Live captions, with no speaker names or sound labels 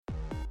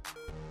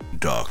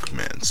Doc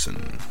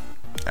Manson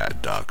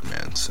at Doc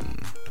Manson,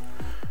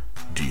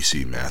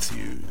 DC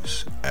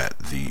Matthews at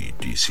the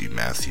DC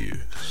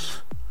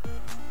Matthews.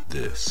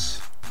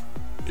 This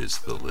is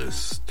the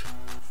list.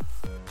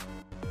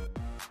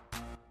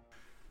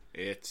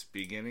 It's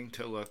beginning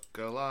to look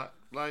a lot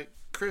like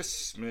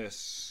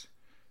Christmas,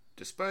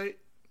 despite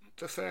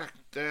the fact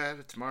that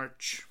it's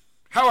March.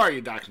 How are you,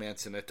 Doc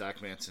Manson at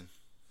Doc Manson?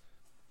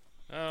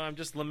 I'm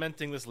just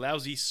lamenting this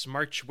lousy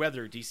smarch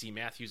weather, DC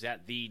Matthews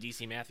at the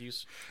DC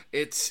Matthews.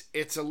 It's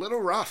a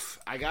little rough.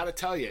 I gotta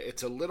tell you,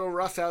 it's a little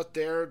rough out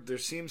there. There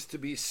seems to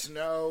be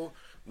snow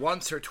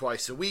once or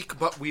twice a week,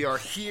 but we are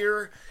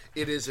here.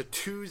 It is a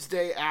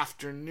Tuesday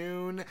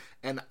afternoon,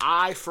 and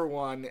I, for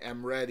one,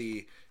 am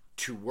ready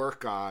to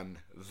work on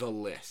the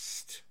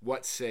list.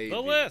 What say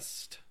The thee?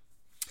 list!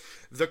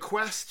 The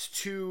quest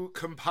to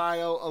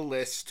compile a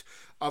list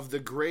of the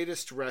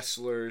greatest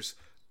wrestlers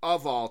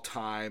of all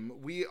time.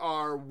 We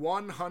are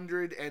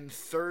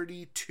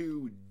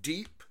 132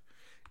 deep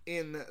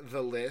in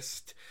the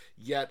list,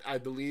 yet I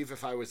believe,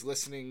 if I was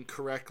listening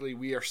correctly,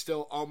 we are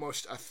still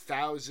almost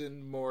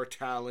 1,000 more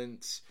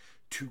talents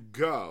to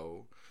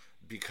go,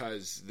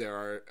 because there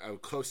are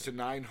close to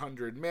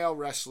 900 male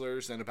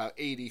wrestlers and about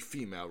 80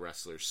 female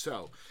wrestlers.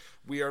 So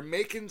we are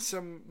making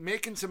some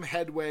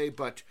headway,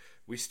 but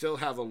we still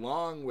have a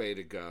long way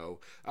to go.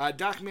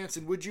 Doc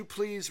Manson, would you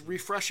please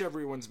refresh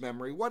everyone's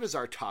memory? What does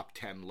our top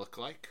 10 look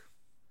like?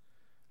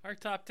 Our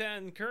top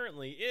 10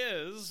 currently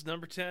is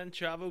number 10,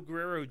 Chavo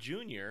Guerrero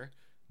Jr.,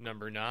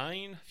 number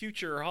 9,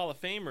 future Hall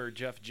of Famer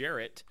Jeff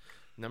Jarrett,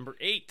 number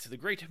 8, the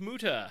Great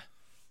Muta,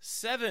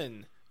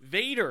 7,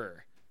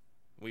 Vader.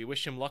 We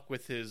wish him luck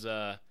with his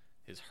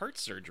heart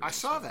surgery. I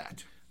saw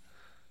that.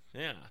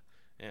 Yeah.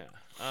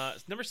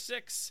 Number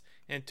 6,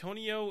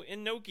 Antonio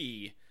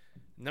Inoki.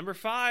 Number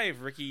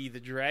 5, Ricky the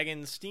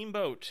Dragon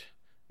Steamboat.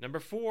 Number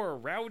 4,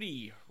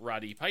 Roddy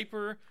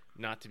Piper,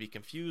 not to be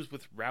confused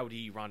with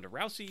Rowdy Ronda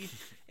Rousey.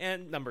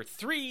 And number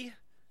 3,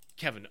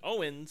 Kevin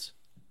Owens.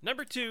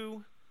 Number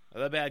 2,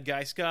 the bad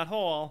guy Scott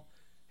Hall.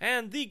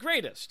 And the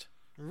greatest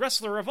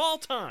wrestler of all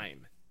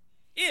time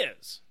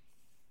is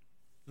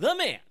the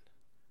man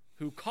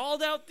who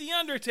called out The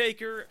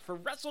Undertaker for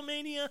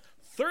WrestleMania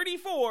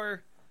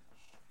 34,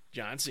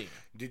 John Cena.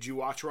 Did you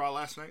watch Raw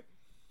last night?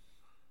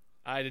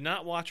 I did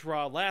not watch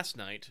Raw last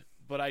night,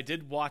 but I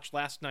did watch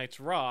last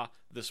night's Raw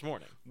this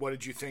morning. What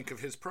did you think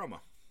of his promo?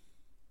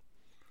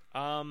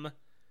 The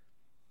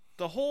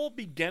whole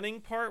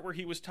beginning part where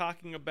he was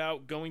talking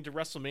about going to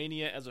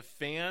WrestleMania as a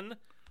fan,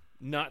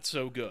 not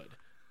so good.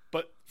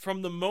 But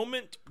from the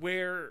moment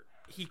where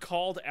he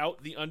called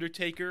out The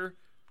Undertaker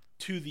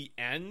to the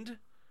end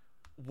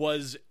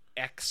was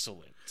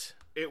excellent.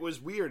 It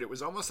was weird. It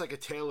was almost like a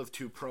tale of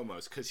two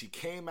promos, because he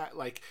came at,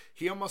 like,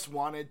 he almost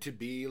wanted to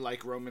be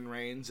like Roman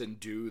Reigns and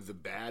do the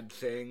bad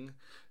thing,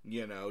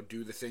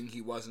 do the thing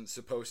he wasn't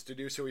supposed to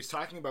do. So he's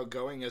talking about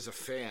going as a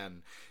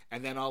fan,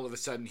 and then all of a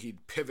sudden he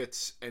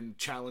pivots and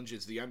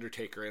challenges The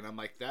Undertaker, and I'm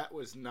like, that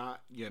was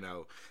not,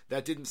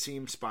 that didn't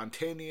seem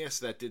spontaneous,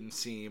 that didn't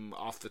seem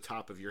off the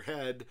top of your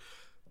head.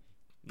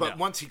 But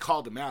No. once he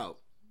called him out,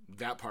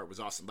 that part was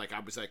awesome. Like,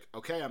 I was like,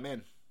 okay, I'm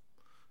in.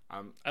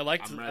 I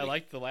liked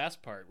the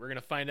last part. We're gonna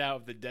find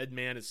out if the dead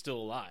man is still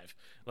alive.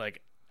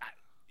 Like,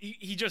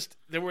 he just,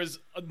 there was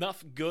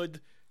enough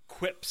good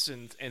quips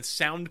and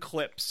sound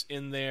clips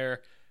in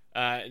there,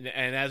 and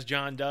as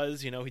John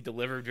does, he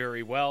delivered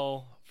very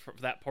well for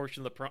that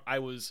portion of the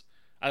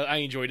I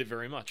enjoyed it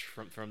very much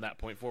from that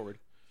point forward.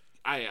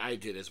 I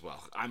did as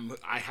well.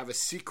 I have a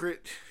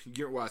secret.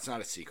 Well, it's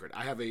not a secret.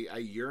 I have a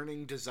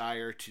yearning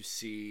desire to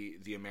see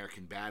the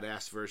American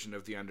Badass version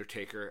of The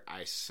Undertaker.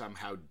 I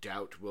somehow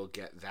doubt we'll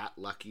get that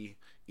lucky,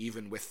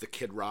 even with the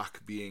Kid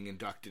Rock being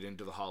inducted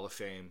into the Hall of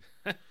Fame.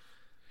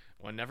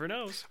 One never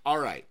knows. All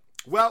right.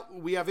 Well,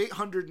 we have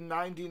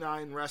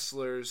 899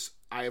 wrestlers.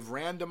 I have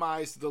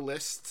randomized the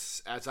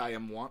lists, as I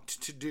am wont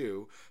to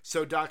do.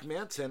 So, Doc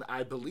Manson,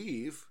 I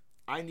believe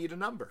I need a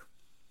number.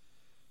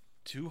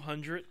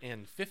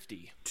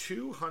 250.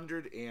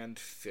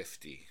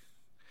 250.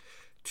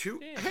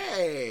 Yeah.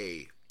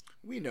 Hey,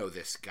 we know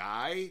this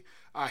guy.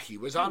 He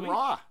was on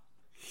Raw.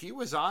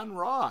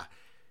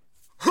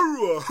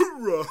 Hoorah,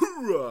 hoorah,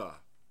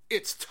 hoorah.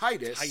 It's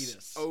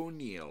Titus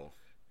O'Neil.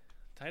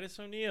 Titus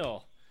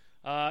O'Neil.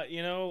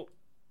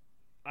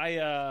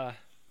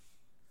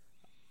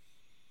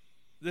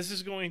 This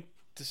is going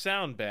to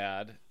sound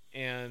bad,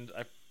 and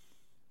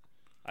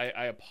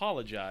I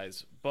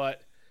apologize,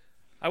 but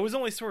I was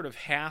only sort of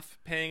half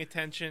paying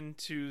attention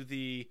to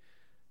the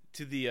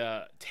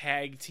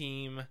tag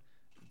team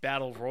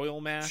battle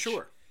royal match.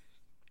 Sure.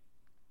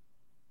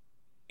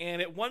 And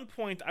at one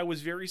point, I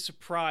was very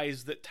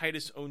surprised that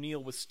Titus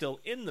O'Neil was still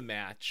in the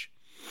match,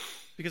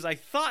 because I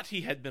thought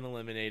he had been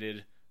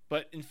eliminated,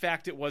 but in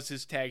fact it was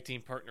his tag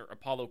team partner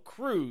Apollo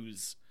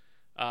Crews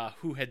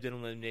who had been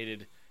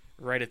eliminated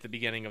right at the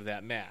beginning of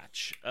that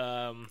match.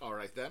 All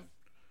right, then.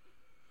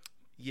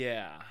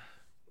 Yeah.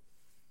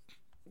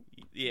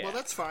 Well,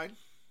 that's fine.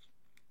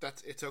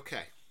 It's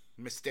okay.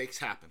 Mistakes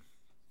happen.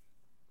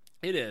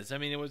 It is. I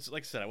mean, it was,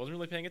 like I said, I wasn't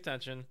really paying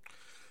attention.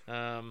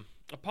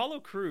 Apollo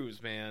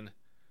Crews, man.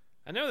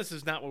 I know this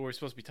is not what we're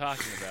supposed to be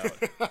talking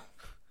about.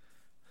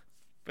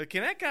 But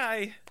can that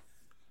guy,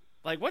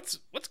 like, what's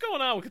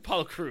going on with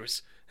Apollo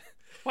Crews?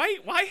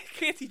 Why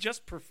can't he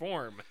just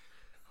perform?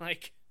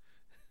 Like,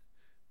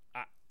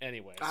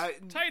 anyways,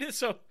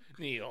 Titus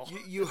O'Neil.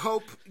 You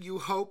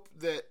hope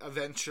that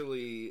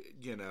eventually,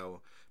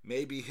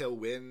 maybe he'll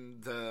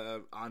win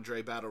the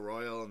Andre Battle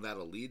Royal and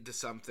that'll lead to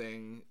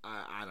something.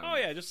 I don't know. Oh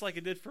yeah, just like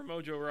it did for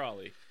Mojo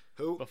Rawley.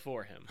 Who?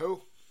 Before him.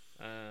 Who?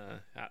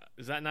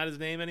 Is that not his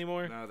name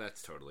anymore? No,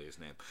 that's totally his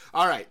name.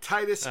 All right,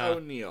 Titus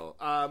O'Neil.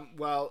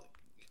 Well,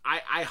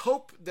 I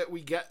hope that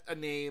we get a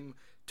name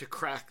to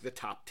crack the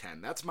top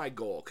 10. That's my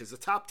goal, because the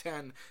top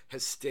 10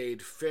 has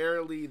stayed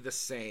fairly the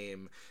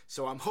same.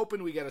 So I'm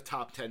hoping we get a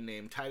top 10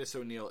 name. Titus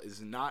O'Neil is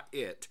not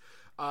it.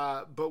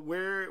 But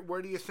where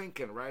are you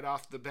thinking right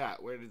off the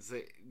bat? Where does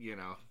it,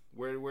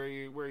 where are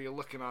you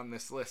looking on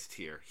this list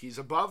here? He's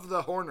above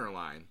the Horner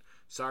line.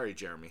 Sorry,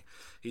 Jeremy.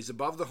 He's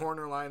above the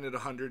Horner line at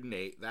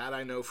 108. That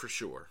I know for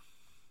sure.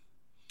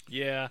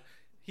 Yeah.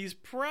 He's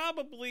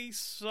probably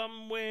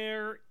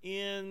somewhere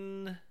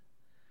in...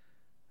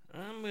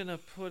 I'm going to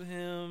put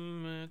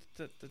him...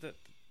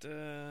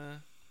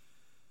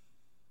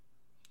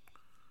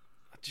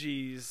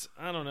 Jeez.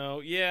 I don't know.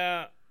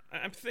 Yeah.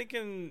 I'm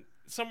thinking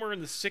somewhere in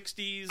the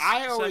 60s.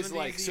 I always 70s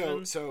like...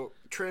 even. So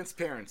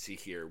transparency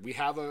here. We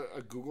have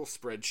a Google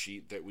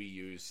spreadsheet that we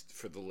used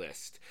for the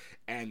list.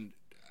 And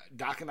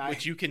Doc and I...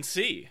 Which you can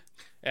see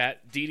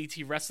at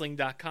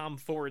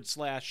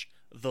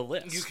ddtwrestling.com/the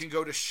list. You can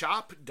go to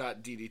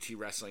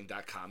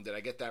shop.ddtwrestling.com. Did I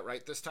get that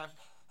right this time?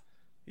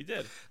 You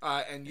did.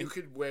 And you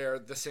could wear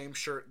the same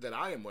shirt that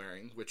I am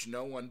wearing, which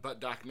no one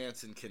but Doc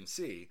Manson can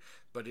see,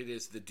 but it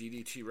is the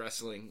DDT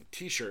Wrestling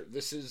t-shirt.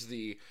 This is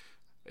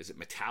is it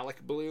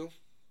metallic blue?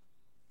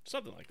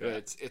 Something like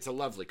that. It's a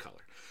lovely color.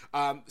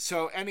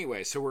 So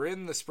anyway, so we're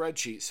in the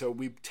spreadsheet, so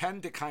we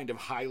tend to kind of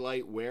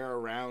highlight where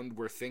around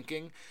we're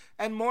thinking,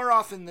 and more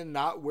often than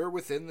not, we're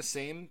within the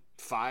same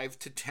 5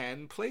 to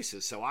 10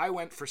 places. So I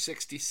went for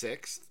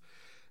 66th.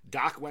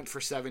 Doc went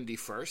for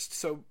 71st,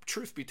 so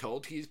truth be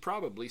told, he's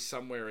probably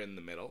somewhere in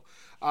the middle.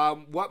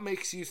 What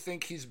makes you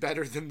think he's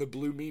better than the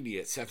Blue Meanie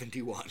at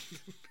 71?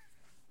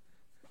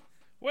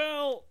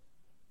 Well,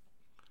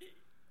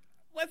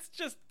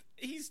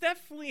 he's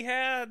definitely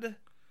had,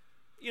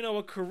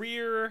 a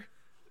career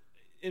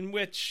in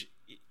which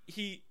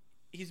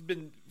he's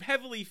been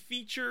heavily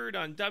featured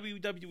on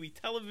WWE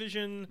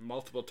television.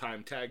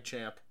 Multiple-time tag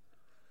champ.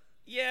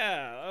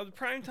 Yeah, the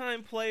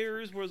Primetime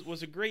Players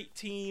was a great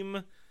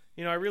team.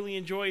 I really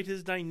enjoyed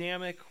his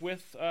dynamic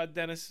with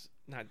Dennis.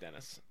 Not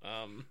Dennis.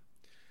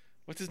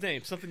 What's his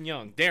name? Something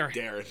Young.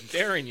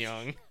 Darren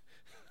Young.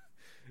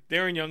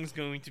 Darren Young's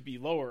going to be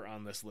lower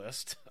on this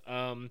list.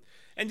 And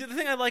the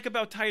thing I like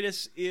about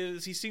Titus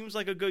is he seems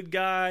like a good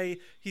guy.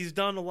 He's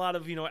done a lot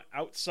of,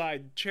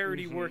 outside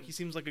charity work. He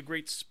seems like a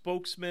great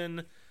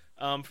spokesman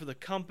for the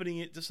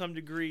company to some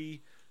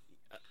degree.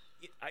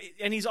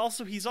 And he's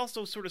also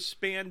sort of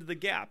spanned the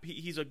gap.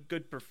 He's a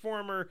good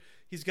performer.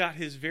 He's got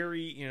his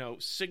very,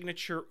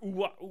 signature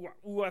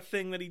ooh-ah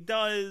thing that he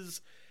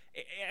does.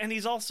 And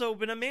he's also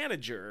been a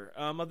manager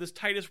of this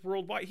Titus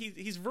Worldwide.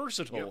 He's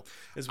versatile,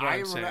 is what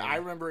I'm saying. I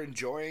remember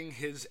enjoying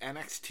his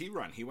NXT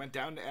run. He went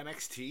down to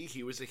NXT.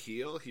 He was a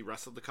heel. He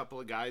wrestled a couple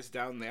of guys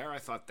down there. I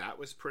thought that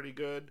was pretty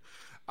good.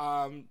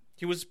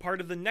 He was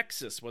part of the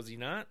Nexus, was he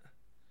not?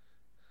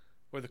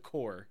 Or the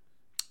Core?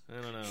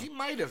 I don't know. He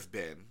might have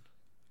been.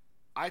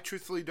 I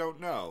truthfully don't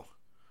know.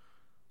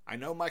 I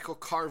know Michael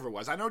Carver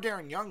was. I know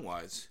Darren Young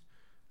was.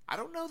 I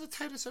don't know that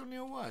Titus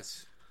O'Neil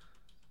was.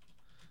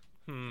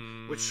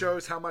 Which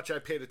shows how much I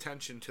paid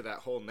attention to that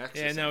whole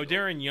Nexus. Yeah, no, angle.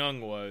 Darren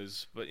Young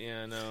was, but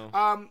yeah,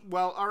 no.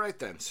 Well, all right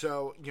then.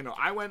 So,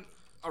 I went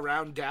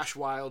around Dash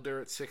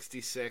Wilder at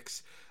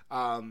 66.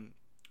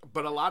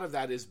 But a lot of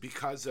that is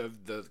because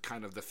of the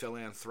kind of the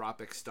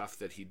philanthropic stuff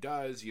that he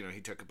does.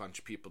 He took a bunch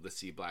of people to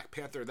see Black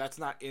Panther. That's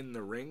not in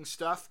the ring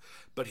stuff,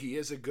 but he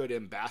is a good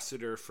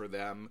ambassador for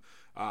them.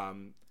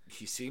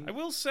 He seemed... I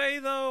will say,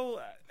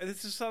 though,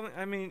 this is something...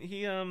 I mean,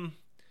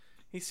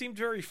 he seemed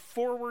very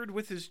forward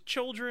with his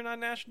children on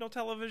national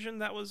television.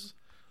 That was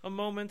a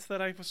moment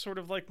that I was sort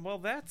of like, well,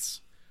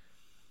 that's...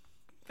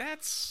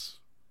 It's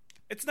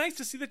nice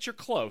to see that you're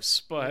close,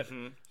 but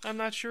I'm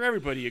not sure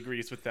everybody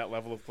agrees with that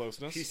level of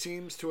closeness. He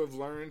seems to have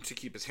learned to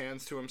keep his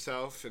hands to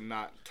himself and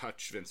not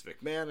touch Vince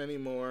McMahon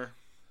anymore.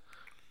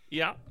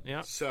 Yeah.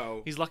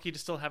 So he's lucky to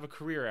still have a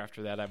career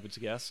after that, I would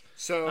guess.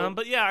 So,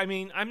 but yeah, I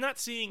mean, I'm not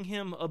seeing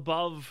him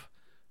above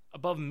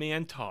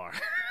Mantar.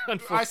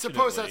 Unfortunately, I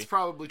suppose that's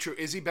probably true.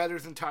 Is he better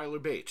than Tyler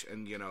Bate?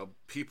 And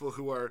people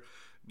who are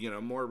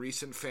more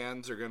recent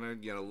fans are gonna,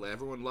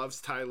 everyone loves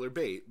Tyler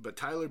Bate, but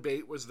Tyler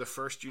Bate was the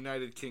first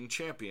United King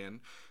champion.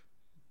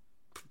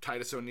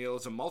 Titus O'Neil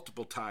is a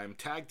multiple-time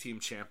tag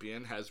team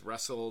champion, has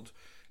wrestled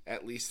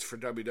at least for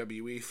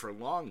WWE for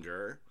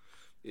longer.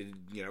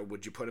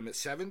 Would you put him at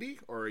 70,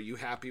 or are you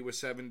happy with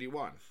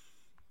 71?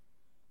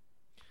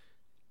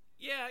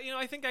 Yeah,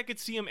 I think I could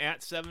see him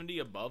at 70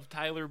 above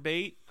Tyler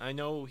Bate. I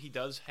know he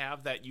does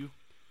have that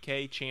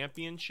UK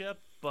championship,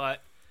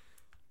 but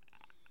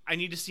I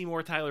need to see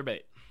more Tyler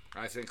Bate.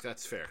 I think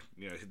that's fair.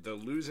 The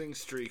losing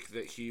streak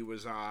that he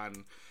was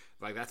on,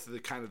 like, that's the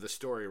kind of the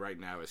story right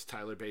now, is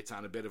Tyler Bates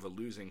on a bit of a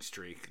losing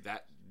streak.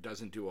 That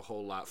doesn't do a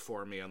whole lot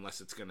for me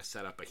unless it's going to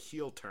set up a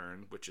heel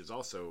turn, which is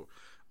also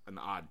an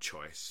odd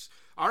choice.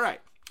 All right,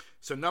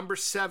 so number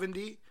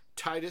 70,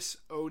 Titus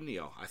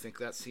O'Neil. I think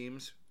that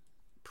seems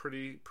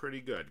pretty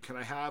good. Can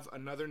I have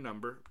another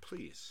number,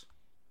 please?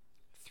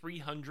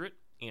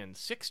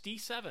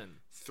 367.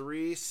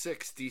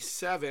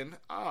 367.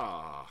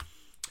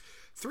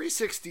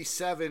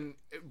 367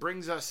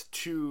 brings us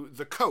to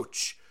the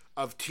coach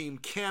of Team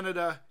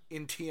Canada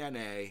in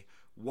TNA,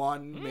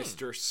 one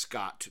Mr.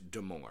 Scott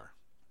D'Amore.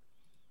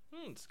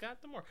 Scott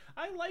D'Amore.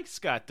 I like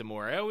Scott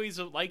D'Amore. I always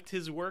liked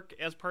his work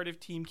as part of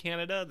Team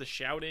Canada, the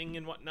shouting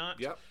and whatnot.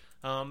 Yep.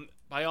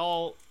 By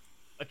all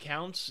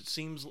accounts, it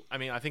seems... I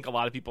mean, I think a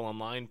lot of people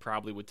online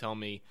probably would tell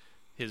me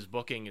his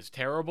booking is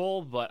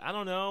terrible, but I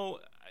don't know.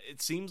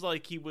 It seems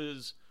like he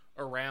was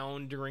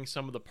around during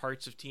some of the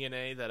parts of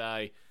TNA that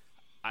I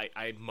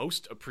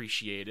most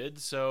appreciated.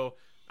 So,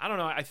 I don't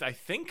know. I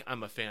think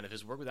I'm a fan of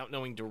his work without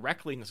knowing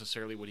directly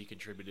necessarily what he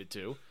contributed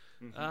to.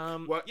 Yeah,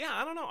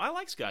 I don't know. I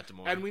like Scott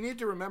D'Amore. And we need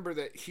to remember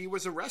that he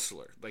was a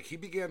wrestler. Like, he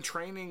began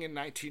training in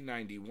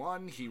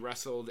 1991. He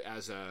wrestled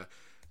as an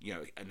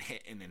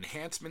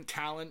enhancement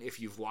talent. If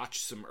you've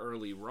watched some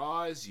early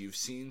Raws, you've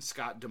seen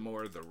Scott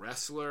D'Amore, the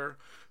wrestler,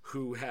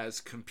 who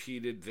has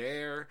competed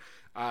there.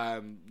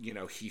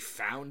 He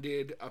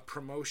founded a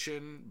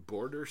promotion,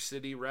 Border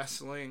City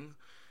Wrestling,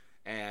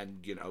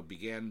 and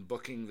began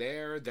booking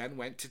there. Then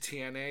went to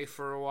TNA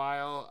for a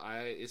while.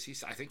 I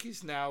think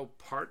he's now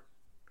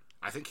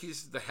I think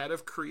he's the head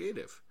of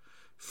creative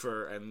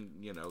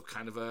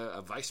kind of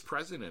a vice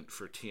president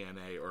for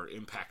TNA, or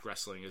Impact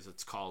Wrestling as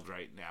it's called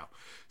right now.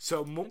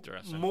 So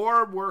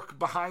more work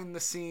behind the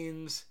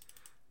scenes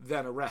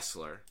than a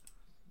wrestler,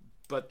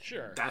 but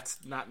sure,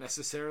 that's not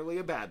necessarily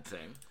a bad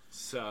thing.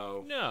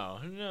 So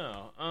no.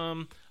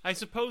 I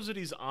suppose that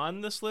he's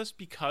on this list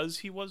because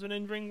he was an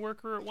in-ring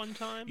worker at one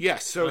time.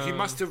 Yes, so he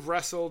must have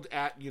wrestled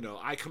at,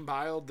 I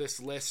compiled this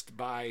list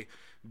by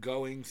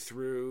going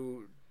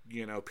through,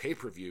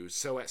 pay-per-views.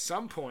 So at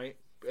some point,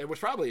 it was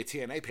probably a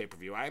TNA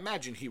pay-per-view. I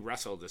imagine he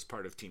wrestled as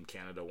part of Team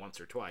Canada once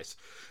or twice.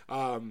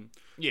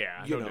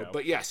 Yeah,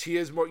 but yes, he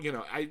is more,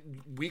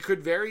 we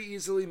could very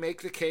easily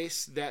make the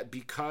case that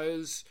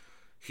because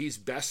he's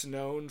best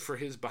known for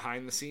his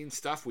behind-the-scenes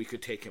stuff, we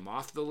could take him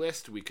off the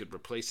list. We could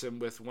replace him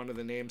with one of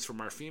the names from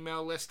our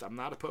female list. I'm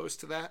not opposed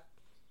to that.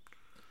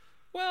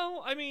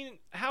 Well, I mean,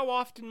 how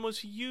often was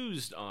he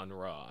used on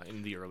Raw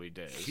in the early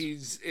days?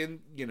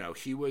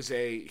 He was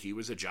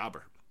a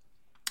jobber.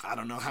 I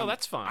don't know how. Oh,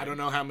 that's fine. I don't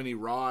know how many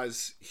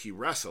Raws he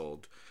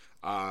wrestled.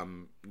 I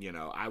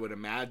would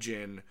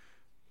imagine,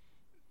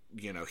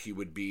 he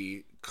would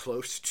be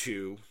close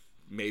to,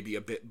 maybe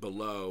a bit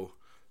below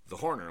the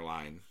Horner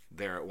line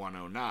there at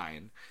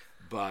 109.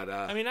 But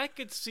I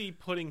could see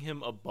putting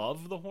him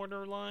above the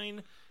Horner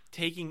line,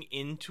 taking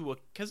into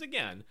because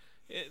again,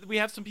 we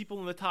have some people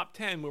in the top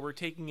 10 where we're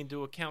taking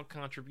into account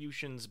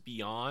contributions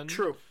beyond.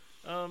 True.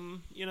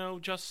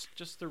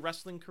 Just the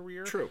wrestling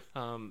career. True.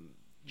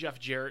 Jeff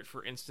Jarrett,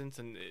 for instance,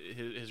 and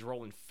his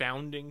role in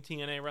founding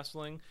TNA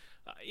Wrestling.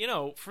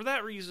 For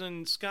that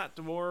reason, Scott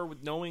D'Amore,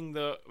 with knowing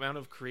the amount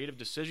of creative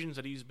decisions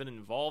that he's been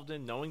involved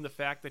in, knowing the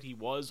fact that he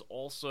was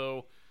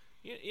also,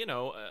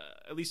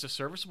 at least a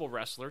serviceable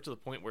wrestler to the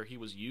point where he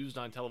was used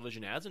on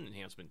television as an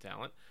enhancement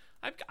talent,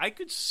 I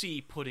could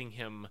see putting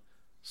him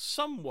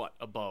somewhat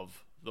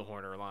above the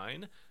Horner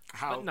line,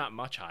 but not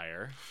much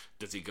higher.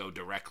 Does he go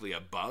directly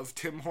above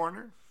Tim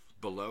Horner?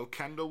 Below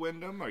Kendall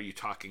Windham? Are you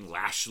talking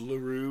Lash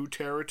LaRue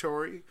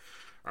territory?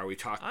 Are we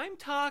talking... I'm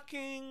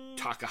talking...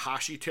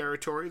 Takahashi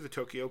territory, the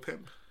Tokyo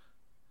Pimp?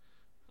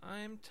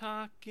 I'm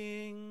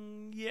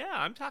talking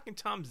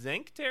Tom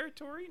Zenk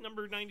territory,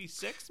 number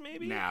 96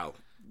 maybe? Now,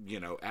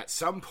 at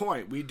some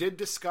point, we did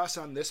discuss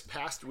on this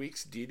past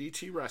week's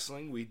DDT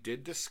Wrestling, we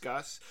did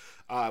discuss,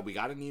 we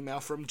got an email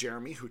from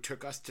Jeremy who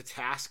took us to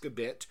task a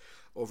bit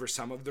over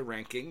some of the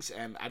rankings,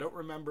 and I don't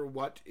remember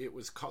what it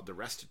was called, the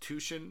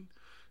Restitution...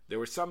 There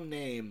was some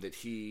name that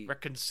he...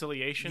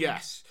 Reconciliation?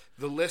 Yes.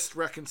 The list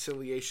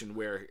reconciliation,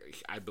 where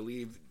I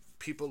believe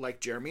people like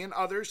Jeremy and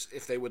others,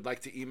 if they would like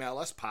to email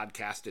us,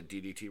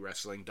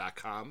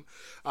 podcast@ddtwrestling.com,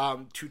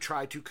 to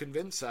try to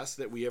convince us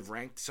that we have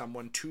ranked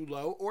someone too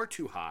low or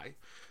too high.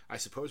 I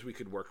suppose we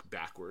could work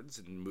backwards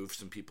and move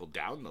some people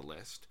down the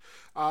list.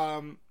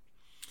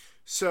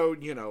 So,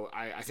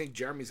 I think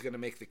Jeremy's going to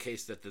make the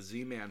case that the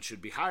Z-Man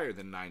should be higher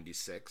than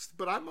 96th,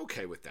 but I'm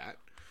okay with that.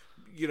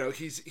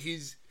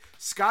 He's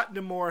Scott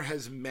D'Amore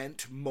has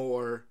meant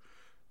more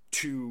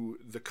to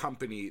the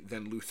company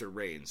than Luther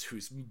Reigns,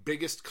 whose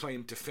biggest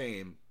claim to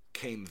fame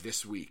came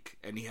this week,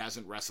 and he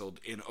hasn't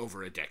wrestled in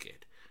over a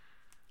decade.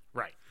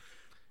 Right.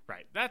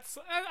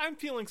 I'm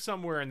feeling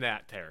somewhere in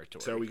that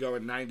territory. So we go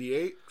in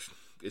 98.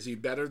 Is he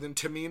better than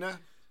Tamina?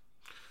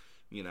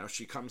 You know,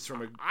 she comes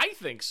from a. I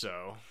think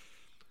so.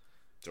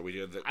 So we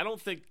did that. I don't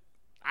think.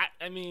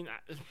 I mean,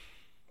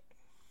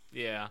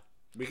 yeah.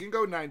 We can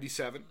go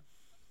 97.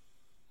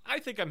 I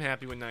think I'm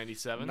happy with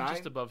 97,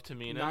 just above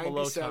Tamina, 97,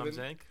 below Tom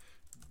Zank.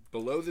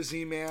 Below the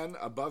Z-Man,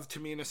 above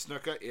Tamina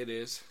Snuka, it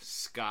is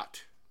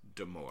Scott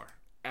D'Amore.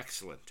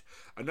 Excellent.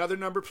 Another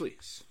number,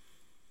 please.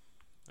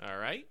 All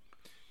right.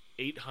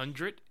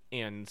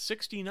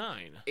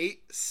 869.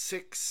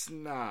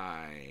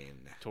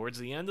 869. Towards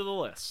the end of the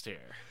list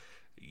here.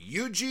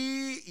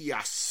 Yuji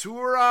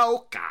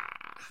Yasuraoka.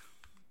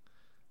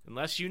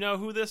 Unless you know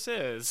who this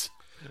is.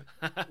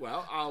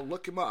 Well, I'll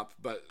look him up,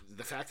 but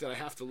the fact that I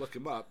have to look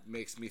him up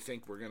makes me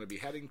think we're going to be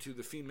heading to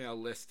the female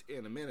list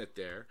in a minute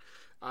there.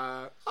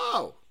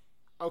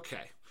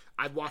 Okay.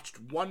 I've watched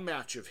one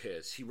match of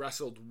his. He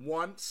wrestled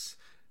once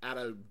at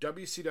a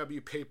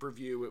WCW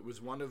pay-per-view. It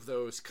was one of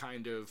those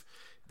kind of...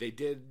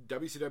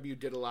 WCW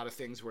did a lot of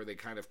things where they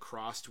kind of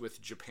crossed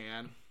with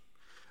Japan.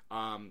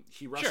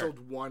 He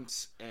wrestled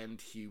once, and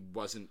he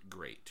wasn't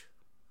great.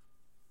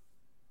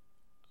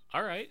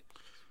 All right.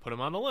 Put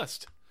him on the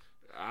list.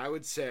 I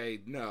would say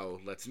no,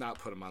 let's not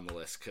put him on the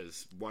list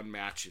because one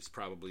match is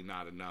probably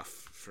not enough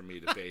for me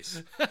to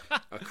base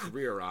a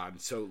career on.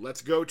 So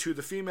let's go to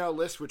the female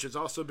list, which has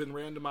also been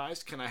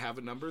randomized. Can I have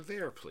a number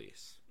there,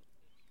 please?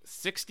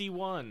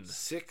 61.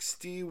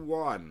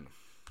 61.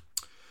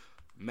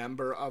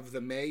 Member of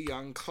the Mae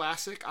Young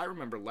Classic. I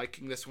remember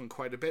liking this one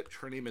quite a bit.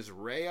 Her name is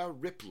Rhea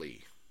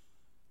Ripley.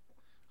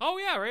 Oh,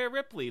 yeah, Rhea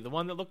Ripley, the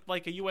one that looked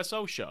like a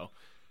USO show.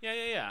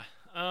 Yeah.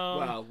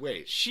 Well,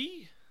 wait.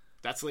 She...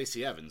 That's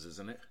Lacey Evans,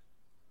 isn't it?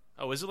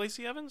 Oh, is it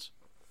Lacey Evans?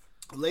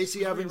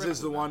 Lacey Evans is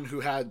the one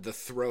who had the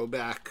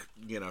throwback,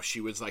 she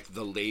was like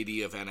the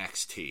lady of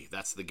NXT.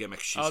 That's the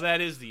gimmick she's... Oh,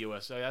 that is the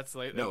USO. That's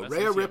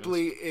Rhea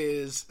Ripley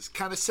is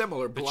kind of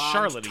similar. Blonde,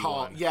 Charlotte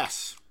tall. one.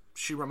 Yes.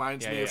 She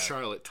reminds me of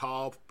Charlotte.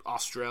 Tall,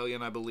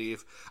 Australian, I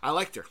believe. I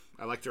liked her.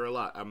 I liked her a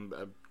lot.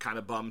 I'm kind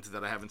of bummed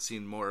that I haven't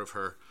seen more of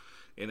her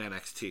in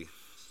NXT.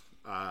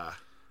 I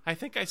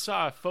think I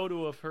saw a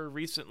photo of her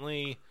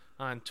recently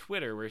on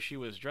Twitter where she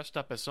was dressed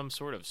up as some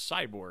sort of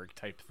cyborg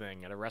type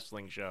thing at a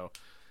wrestling show.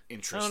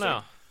 Interesting. I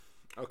don't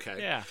know. Okay.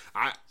 Yeah.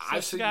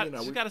 She's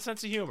got a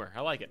sense of humor.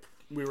 I like it.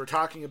 We were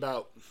talking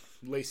about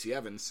Lacey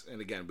Evans,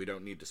 and again, we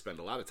don't need to spend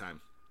a lot of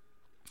time.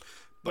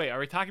 Wait, are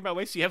we talking about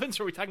Lacey Evans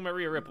or are we talking about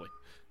Rhea Ripley?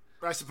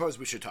 I suppose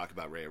we should talk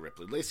about Rhea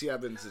Ripley. Lacey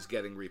Evans is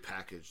getting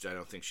repackaged. I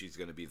don't think she's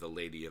going to be the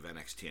lady of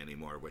NXT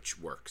anymore, which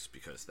works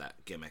because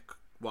that gimmick,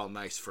 while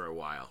nice for a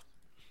while,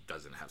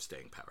 doesn't have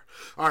staying power.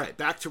 All right,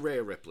 back to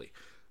Rhea Ripley.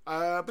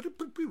 I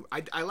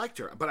liked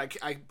her, but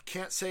I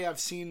can't say I've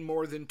seen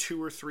more than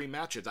 2 or 3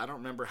 matches. I don't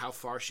remember how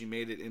far she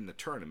made it in the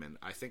tournament.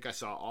 I think I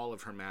saw all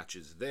of her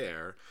matches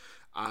there.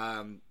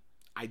 I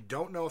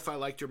don't know if I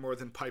liked her more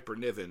than Piper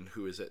Niven,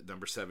 who is at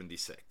number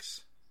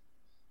 76.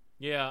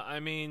 Yeah, I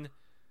mean,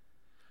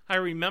 I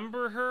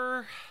remember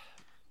her,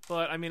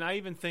 but I mean,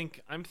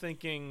 I'm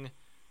thinking,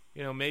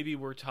 maybe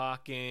we're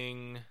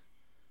talking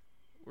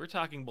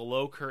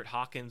below Kurt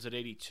Hawkins at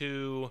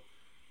 82.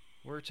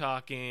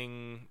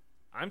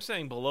 I'm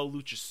saying below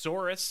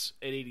Luchasaurus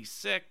at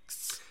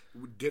 86.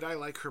 Did I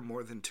like her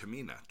more than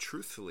Tamina?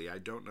 Truthfully, I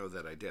don't know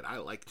that I did. I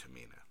like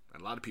Tamina.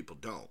 A lot of people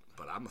don't,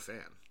 but I'm a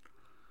fan.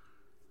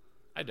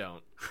 I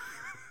don't.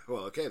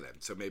 Well, okay then.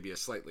 So maybe a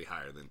slightly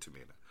higher than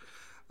Tamina.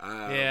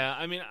 Yeah,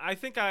 I mean, I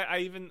think I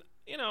even,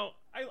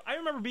 I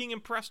remember being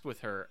impressed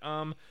with her.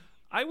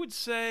 I would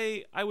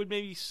say I would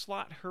maybe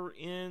slot her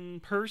in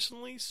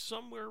personally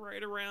somewhere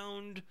right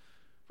around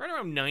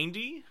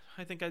 90.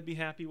 I think I'd be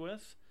happy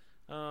with.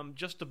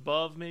 Just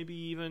above maybe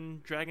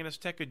even Dragon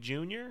Azteca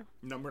Jr.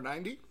 Number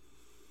 90?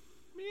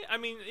 I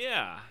mean,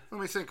 yeah.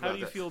 Let me think about that. How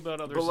do you feel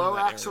about others below in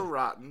that Axel area?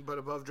 Rotten, but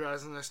above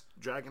Dragon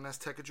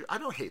Azteca Jr. I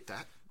don't hate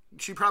that.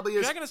 She probably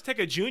is. Dragon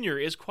Azteca Jr.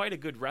 is quite a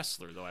good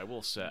wrestler, though, I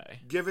will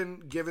say.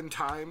 Given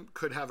time,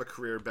 could have a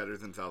career better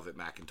than Velvet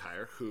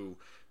McIntyre, who,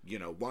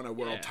 won a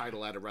world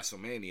title at a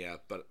WrestleMania,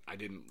 but I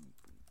didn't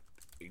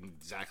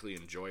exactly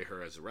enjoy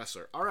her as a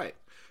wrestler. All right.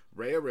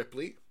 Rhea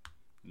Ripley,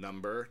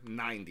 number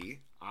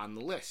 90 on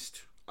the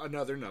list.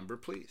 Another number,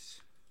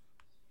 please.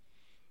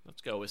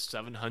 Let's go with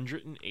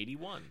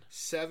 781.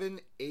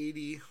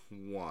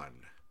 781.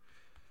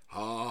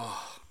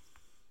 Oh.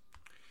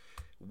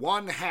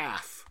 One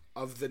half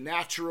of the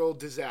natural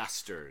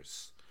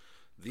disasters.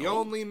 The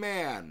only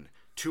man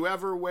to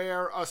ever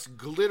wear a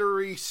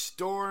glittery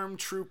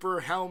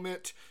stormtrooper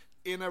helmet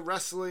in a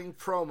wrestling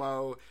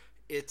promo.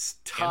 It's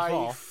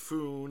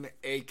Typhoon,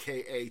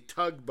 a.k.a.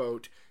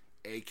 Tugboat,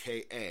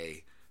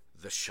 a.k.a.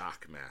 the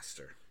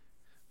Shockmaster.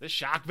 The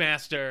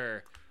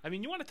Shockmaster. I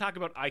mean, you want to talk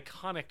about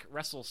iconic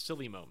Wrestle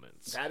Silly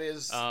moments. That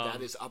is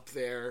up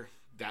there.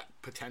 That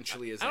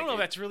potentially is. I don't know if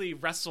that's really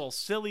Wrestle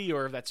Silly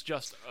or if that's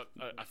just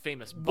a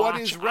famous botch.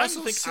 What is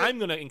Wrestle I'm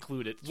going to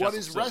include it. What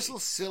is Wrestle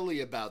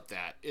Silly about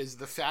that is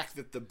the fact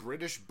that the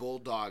British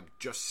Bulldog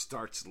just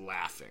starts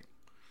laughing.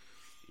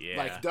 Yeah.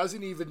 Like,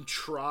 doesn't even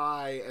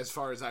try, as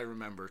far as I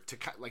remember, to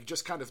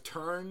just kind of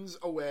turns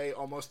away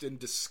almost in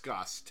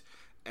disgust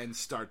and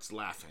starts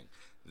laughing.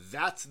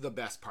 That's the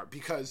best part,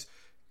 because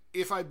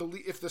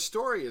if the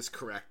story is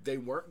correct, they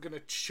weren't going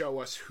to show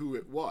us who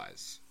it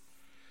was.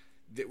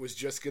 It was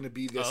just going to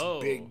be this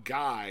big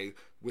guy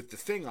with the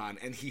thing on,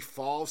 and he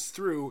falls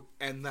through,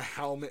 and the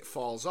helmet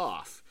falls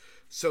off.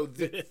 So,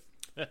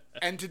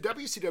 and to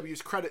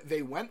WCW's credit,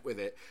 they went with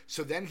it.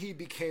 So then he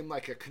became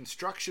like a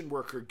construction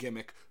worker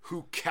gimmick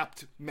who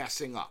kept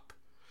messing up.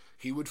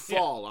 He would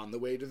fall on the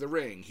way to the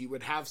ring. He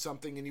would have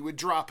something, and he would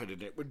drop it,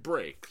 and it would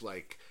break.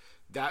 Like,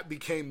 that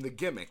became the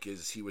gimmick,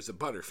 is he was a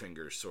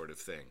Butterfingers sort of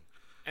thing.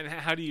 And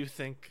how do you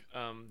think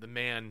the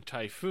man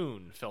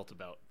Typhoon felt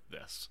about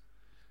this?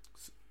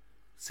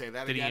 Say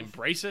that again. Did he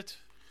embrace it?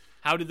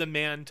 How did the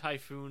man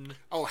Typhoon?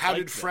 Oh, how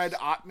did Fred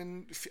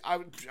Ottman?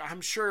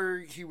 I'm sure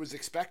he was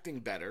expecting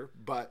better,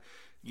 but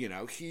you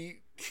know, he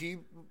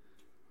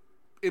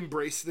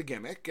embraced the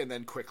gimmick and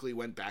then quickly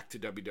went back to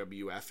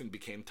WWF and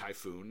became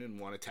Typhoon and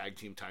won a tag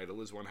team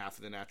title as one half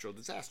of the Natural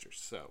Disasters.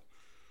 So,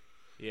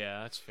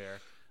 yeah, that's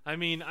fair. I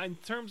mean, in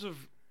terms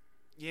of,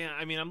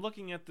 I'm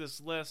looking at this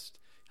list,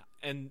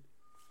 and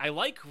I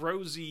like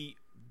Rosie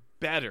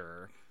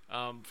better.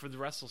 For the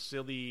Wrestle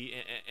Silly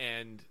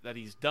and that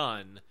he's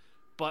done,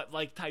 but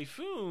like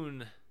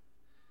Typhoon,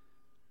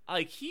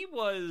 like he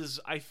was,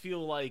 I feel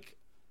like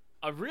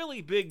a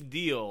really big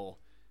deal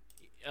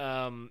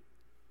in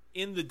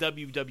the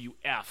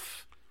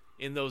WWF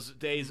in those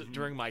days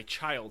during my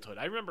childhood.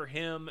 I remember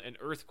him and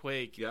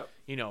Earthquake,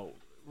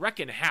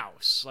 wrecking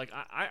house. Like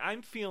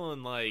I'm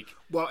feeling like,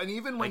 well, and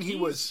even when he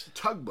was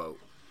Tugboat,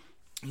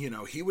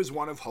 he was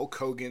one of Hulk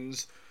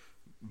Hogan's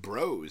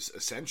bros,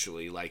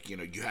 essentially. Like,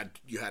 you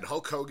had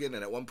Hulk Hogan,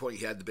 and at one point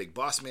he had the Big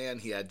Boss Man,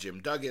 he had Jim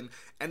Duggan,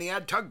 and he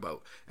had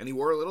Tugboat, and he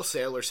wore a little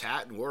sailor's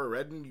hat and wore a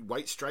red and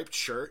white striped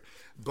shirt,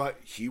 but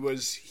he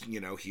was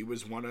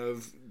one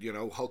of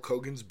Hulk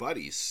Hogan's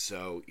buddies.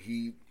 So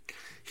he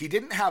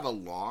didn't have a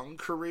long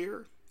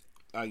career.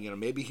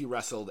 Maybe he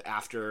wrestled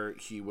after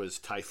he was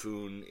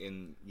Typhoon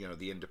in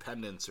the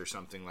Independents or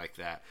something like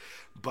that,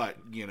 but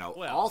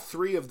all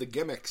three of the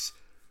gimmicks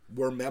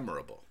were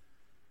memorable.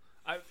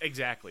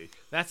 Exactly.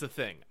 That's the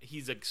thing.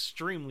 He's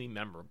extremely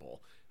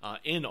memorable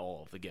in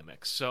all of the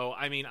gimmicks. So,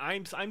 I mean,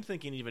 I'm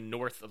thinking even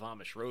north of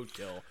Amish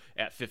Roadkill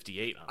at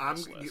 58 on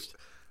this list.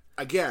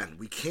 Again,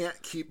 we can't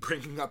keep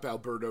bringing up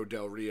Alberto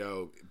Del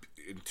Rio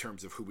in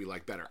terms of who we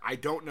like better. I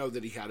don't know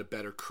that he had a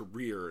better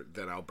career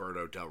than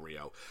Alberto Del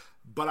Rio,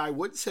 but I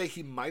would say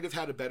he might have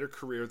had a better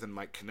career than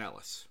Mike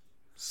Kanellis.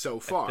 So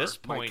far, at this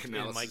point,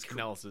 Mike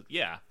Kanellis is,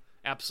 yeah,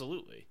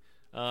 absolutely.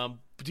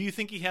 Do you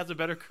think he has a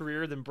better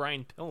career than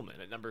Brian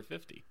Pillman at number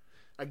 50?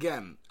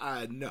 Again,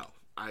 no.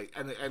 I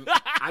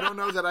don't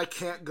know that I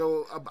can't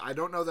go. I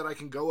don't know that I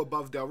can go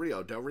above Del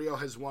Rio. Del Rio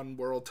has won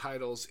world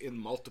titles in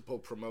multiple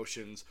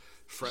promotions.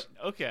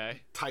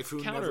 Okay.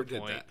 Typhoon never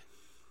did that.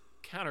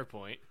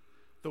 Counterpoint: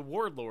 the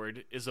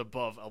Warlord is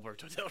above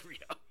Alberto Del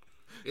Rio.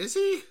 Is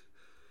he?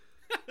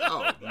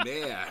 Oh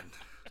man.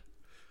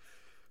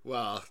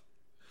 Well,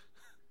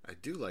 I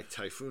do like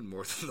Typhoon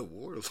more than the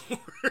Warlord.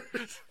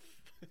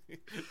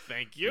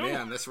 Thank you.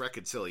 Man, this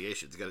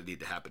reconciliation's going to need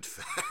to happen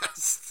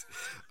fast.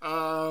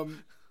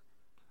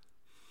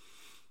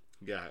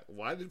 Yeah,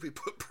 why did we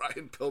put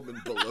Brian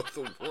Pillman below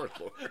the Warlord?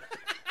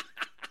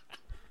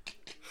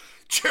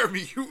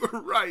 Jeremy, you were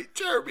right.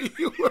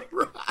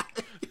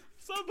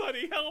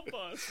 Somebody help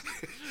us.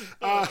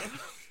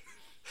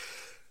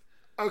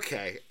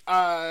 Okay.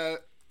 I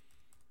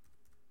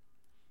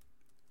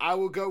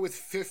will go with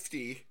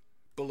 50.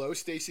 Below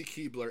Stacy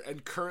Keibler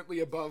and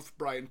currently above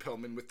Brian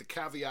Pillman, with the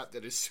caveat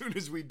that as soon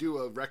as we do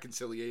a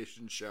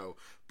reconciliation show,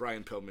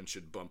 Brian Pillman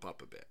should bump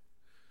up a bit.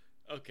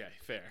 Okay,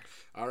 fair.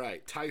 All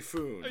right,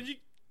 Typhoon.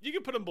 You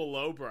can put him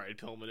below Brian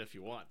Pillman if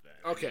you want that.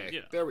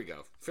 Okay, There we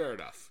go. Fair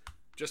enough.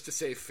 Just to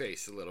save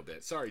face a little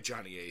bit. Sorry,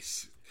 Johnny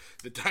Ace.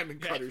 The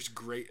Diamond Cutter's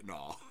great and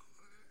all.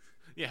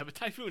 Yeah, but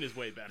Typhoon is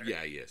way better.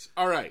 Yeah, he is.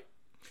 All right.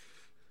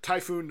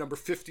 Typhoon, number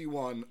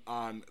 51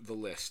 on the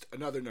list.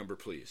 Another number,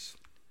 please.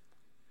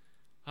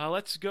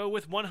 Let's go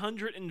with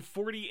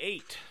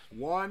 148.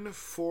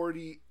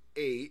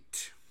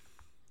 148.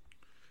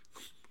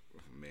 Oh,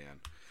 man.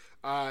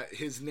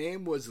 His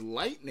name was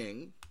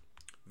Lightning.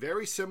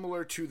 Very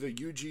similar to the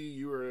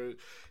UG.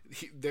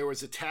 There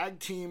was a tag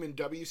team in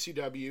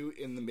WCW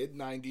in the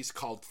mid-90s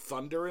called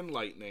Thunder and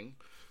Lightning.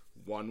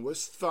 One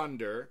was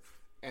Thunder,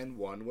 and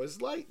one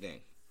was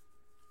Lightning.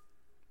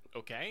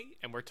 Okay,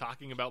 and we're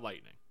talking about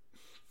Lightning.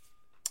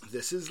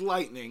 This is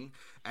Lightning,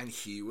 and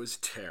he was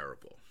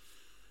terrible.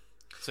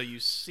 So you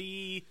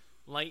see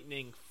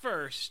Lightning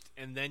first,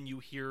 and then you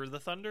hear the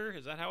thunder?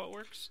 Is that how it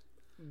works?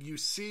 You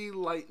see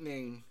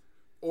Lightning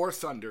or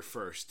Thunder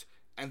first,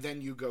 and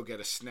then you go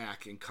get a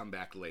snack and come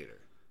back later.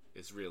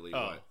 Is really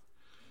what...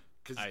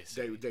 Because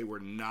they were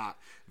not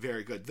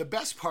very good. The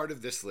best part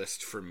of this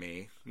list for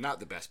me, not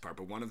the best part,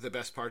 but one of the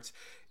best parts,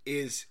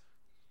 is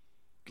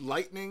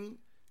Lightning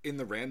in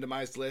the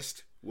randomized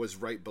list was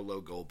right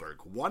below Goldberg.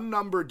 One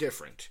number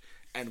different,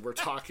 and we're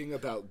talking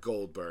about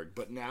Goldberg,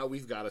 but now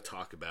we've got to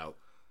talk about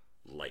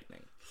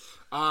Lightning.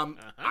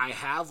 I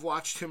have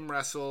watched him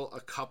wrestle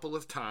a couple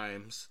of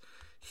times.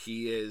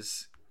 He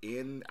is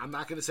I'm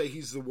not going to say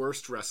he's the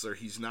worst wrestler.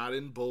 He's not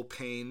in Bull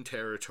Payne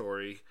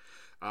territory,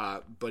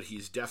 but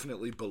he's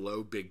definitely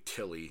below Big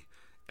Tilly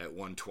at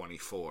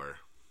 124.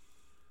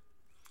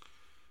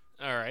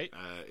 All right.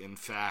 In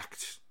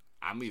fact,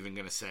 I'm even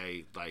going to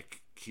say,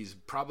 like, he's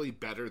probably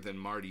better than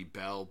Marty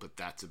Bell, but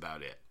that's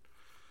about it.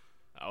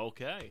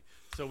 Okay.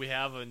 So we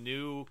have a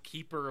new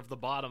keeper of the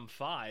bottom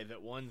 5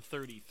 at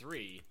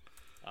 133.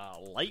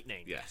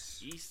 Lightning.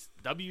 Yes.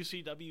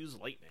 WCW's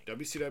Lightning.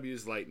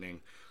 WCW's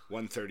Lightning,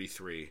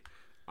 133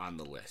 on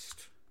the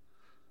list.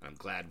 I'm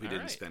glad we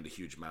didn't spend a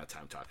huge amount of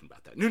time talking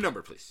about that. New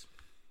number, please.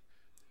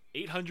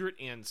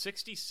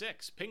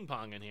 866. Ping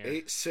pong in here.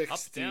 866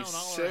 Up, down,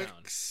 all around.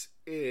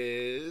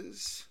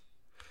 Is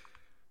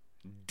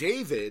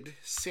David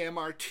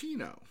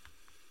Sammartino.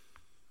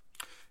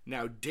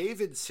 Now,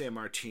 David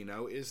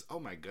Sammartino is, oh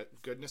my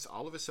goodness,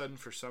 all of a sudden,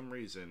 for some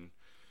reason,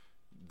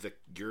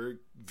 your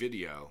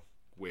video,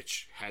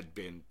 which had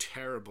been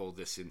terrible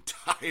this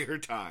entire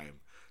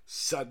time,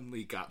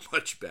 suddenly got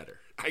much better.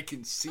 I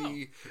can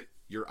see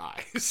your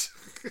eyes.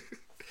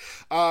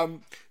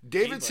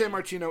 David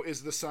Sammartino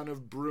is the son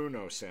of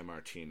Bruno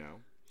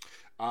Sammartino.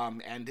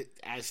 And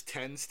as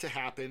tends to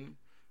happen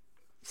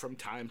from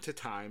time to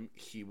time,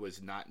 he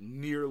was not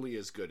nearly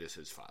as good as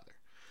his father.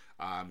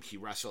 He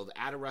wrestled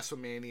at a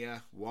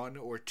WrestleMania 1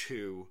 or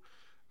 2.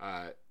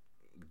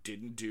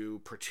 Didn't do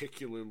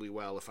particularly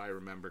well, if I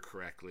remember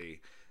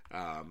correctly.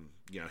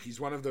 He's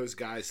one of those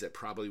guys that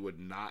probably would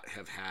not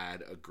have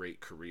had a great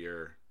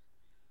career,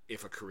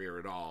 if a career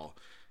at all,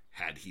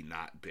 had he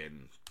not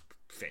been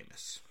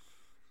famous,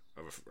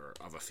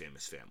 of a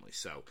famous family.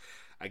 So,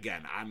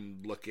 again,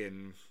 I'm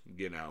looking,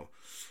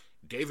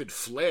 David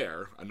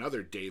Flair,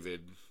 another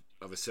David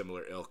of a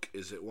similar ilk,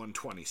 is at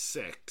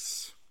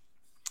 126.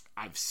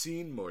 I've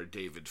seen more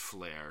David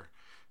Flair,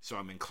 so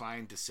I'm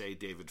inclined to say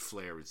David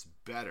Flair is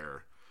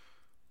better.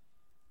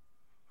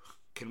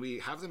 Can we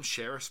have them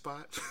share a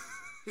spot?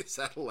 Is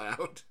that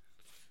allowed?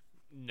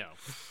 No.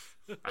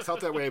 I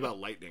felt that way about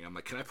Lightning. I'm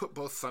like, can I put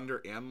both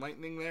Thunder and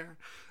Lightning there?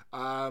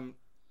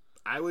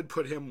 I would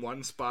put him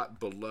one spot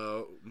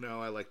below.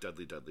 No, I like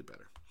Dudley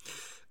better.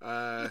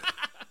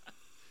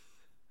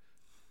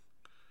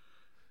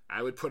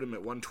 I would put him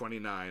at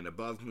 129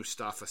 above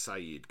Mustafa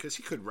Saeed because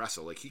he could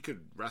wrestle.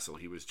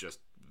 He was just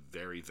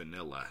very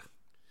vanilla.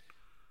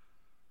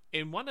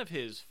 In one of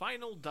his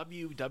final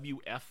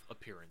WWF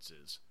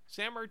appearances,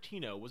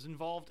 Sammartino was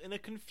involved in a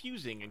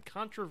confusing and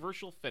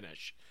controversial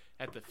finish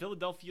at the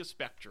Philadelphia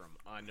Spectrum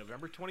on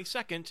November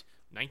 22nd,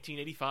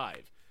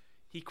 1985.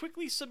 He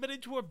quickly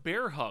submitted to a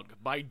bear hug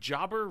by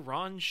jobber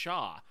Ron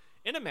Shaw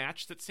in a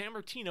match that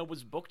Sammartino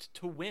was booked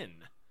to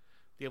win.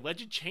 The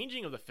alleged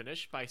changing of the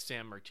finish by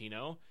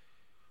Sammartino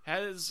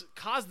has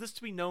caused this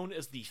to be known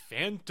as the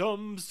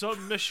Phantom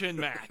Submission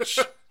Match.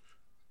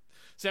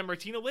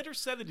 Sammartino later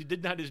said that he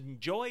did not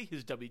enjoy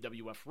his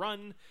WWF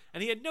run,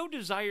 and he had no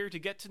desire to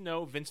get to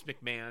know Vince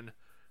McMahon.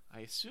 I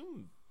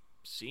assume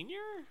senior?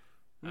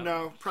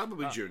 No,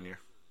 probably junior.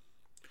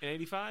 In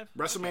 85?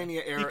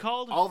 WrestleMania era.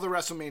 All the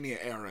WrestleMania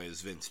era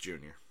is Vince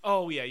Jr.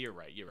 Oh, yeah, you're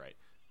right.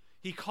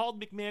 He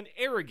called McMahon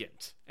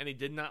arrogant, and he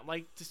did not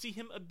like to see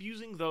him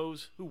abusing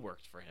those who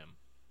worked for him.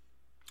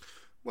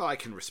 Well, I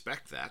can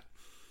respect that.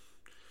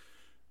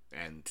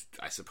 And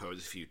I suppose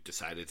if he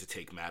decided to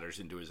take matters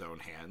into his own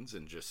hands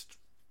and just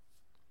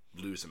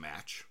lose a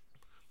match.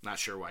 Not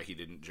sure why he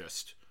didn't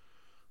just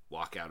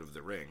walk out of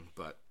the ring,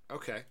 but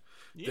okay.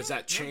 Yeah, does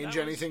that change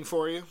anything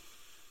for you?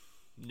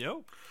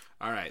 No.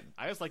 All right.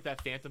 I just like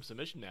that Phantom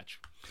Submission match.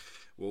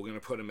 We're going to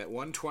put him at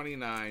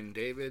 129,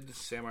 David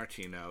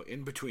Sammartino,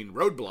 in between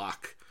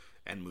Roadblock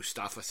and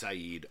Mustafa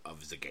Saeed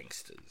of the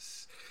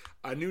Gangsters.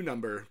 A new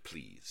number,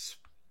 please.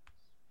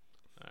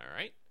 All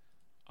right.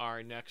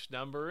 Our next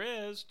number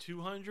is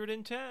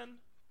 210.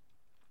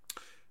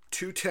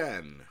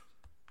 210.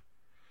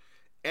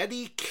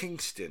 Eddie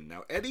Kingston.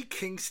 Now, Eddie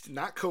Kingston,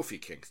 not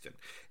Kofi Kingston.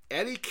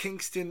 Eddie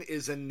Kingston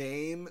is a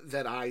name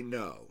that I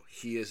know.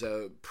 He is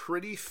a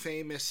pretty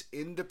famous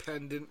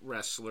independent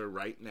wrestler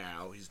right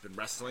now. He's been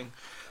wrestling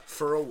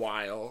for a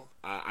while.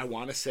 I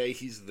want to say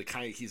he's a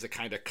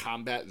kind of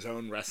combat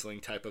zone wrestling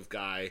type of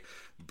guy,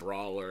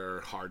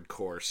 brawler,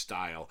 hardcore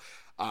style.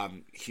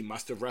 He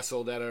must have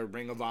wrestled at a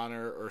Ring of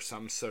Honor or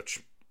some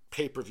such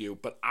pay-per-view,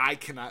 but I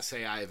cannot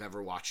say I have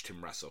ever watched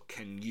him wrestle.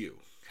 Can you?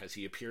 Has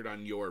he appeared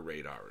on your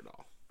radar at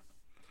all?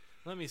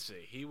 Let me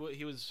see. He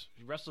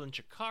wrestled in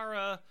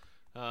Chikara,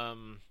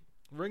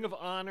 Ring of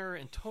Honor,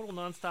 and Total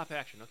Nonstop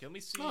Action. Okay, let me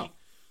see. Oh.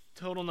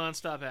 Total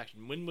Nonstop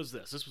Action. When was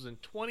this? This was in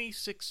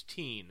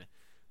 2016,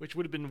 which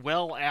would have been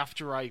well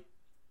after I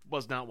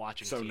was not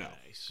watching TNA. No.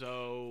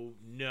 So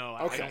no,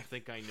 okay. I don't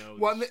think I know.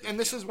 Well,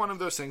 this is one of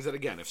those things that,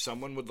 again, if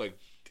someone would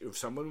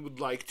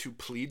like to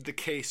plead the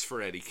case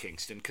for Eddie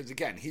Kingston, because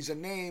again, he's a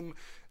name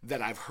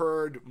that I've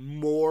heard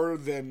more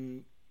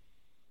than.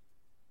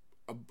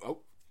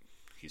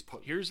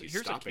 Here's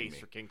a case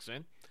for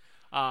Kingston.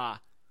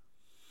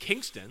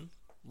 Kingston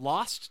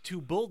lost to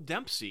Bull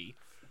Dempsey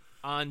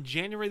on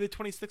January the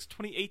 26th,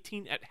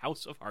 2018 at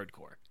House of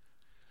Hardcore.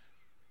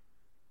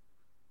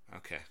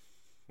 Okay.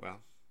 Well,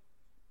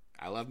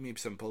 I love me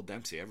some Bull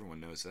Dempsey. Everyone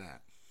knows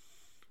that.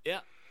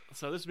 Yeah.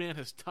 So this man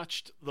has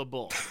touched the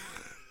bull.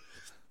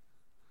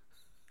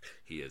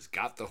 He has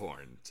got the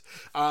horns.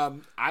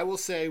 I will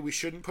say we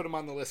shouldn't put him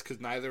on the list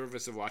because neither of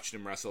us have watched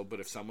him wrestle, but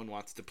if someone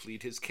wants to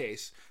plead his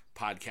case,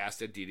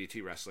 podcast at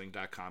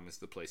ddtwrestling.com is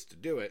the place to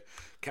do it.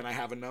 Can I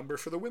have a number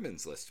for the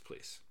women's list,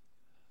 please?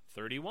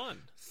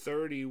 31.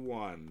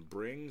 31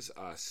 brings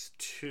us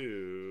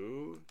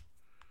to...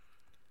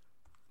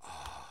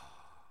 Oh.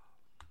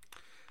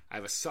 I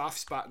have a soft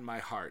spot in my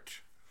heart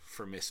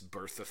for Miss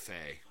Bertha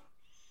Faye.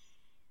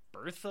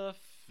 Bertha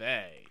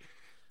Faye.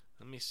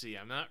 Let me see.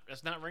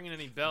 That's not ringing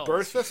any bells.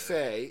 Bertha here.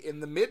 Faye in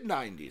the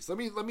mid-90s.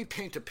 Let me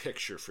paint a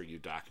picture for you,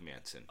 Doc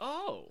Manson.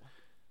 Oh.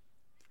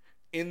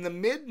 In the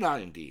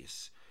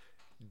mid-90s,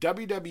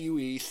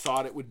 WWE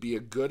thought it would be a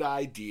good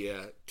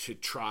idea to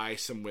try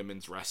some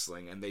women's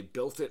wrestling, and they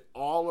built it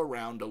all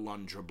around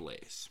Alundra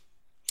Blaze.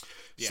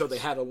 Yes. So they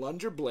had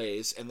Alundra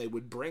Blaze, and they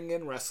would bring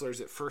in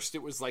wrestlers. At first,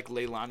 it was like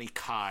Leilani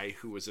Kai,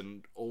 who was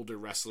an older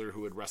wrestler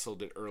who had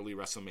wrestled at early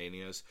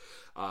WrestleManias.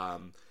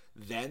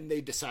 Then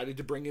they decided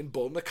to bring in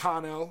Bull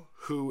Nakano,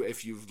 who,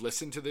 if you've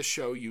listened to this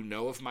show, you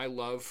know of my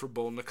love for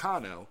Bull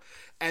Nakano.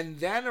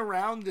 And then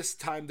around this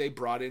time, they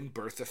brought in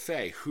Bertha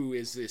Faye, who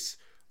is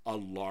a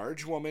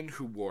large woman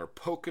who wore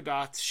polka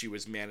dots. She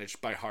was managed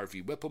by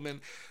Harvey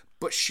Whippleman,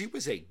 but she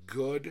was a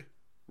good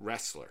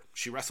wrestler.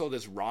 She wrestled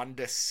as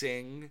Rhonda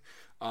Singh,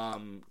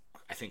 I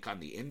think on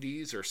the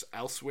Indies or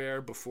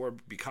elsewhere before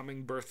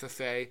becoming Bertha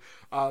Faye.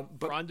 But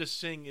Rhonda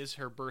Singh is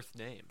her birth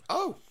name.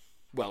 Oh,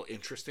 well,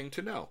 interesting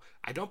to know.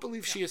 I don't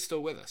believe she is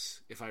still with us.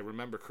 If I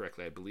remember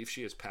correctly, I believe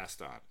she has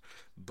passed on.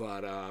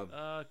 But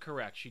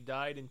correct. She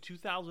died in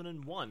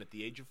 2001 at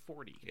the age of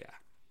 40. Yeah.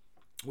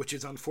 Which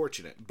is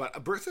unfortunate.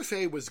 But Bertha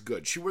Faye was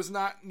good. She was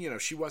not,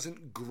 she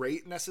wasn't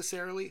great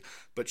necessarily,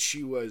 but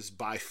she was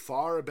by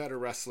far a better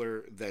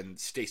wrestler than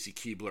Stacy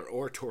Keibler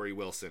or Tori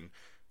Wilson.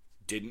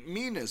 Didn't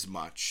mean as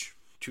much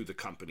to the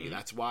company. Mm-hmm.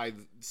 That's why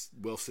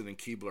Wilson and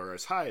Keibler are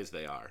as high as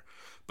they are.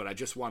 But I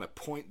just want to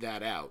point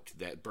that out,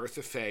 that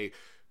Bertha Faye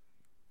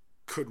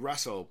could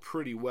wrestle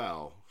pretty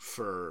well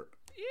for,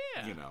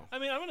 I mean, I'm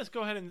going to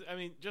go ahead and,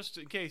 just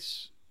in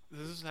case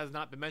this has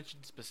not been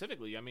mentioned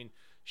specifically,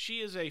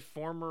 she is a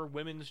former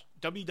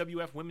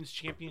WWF Women's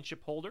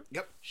Championship holder.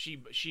 Yep.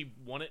 She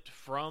won it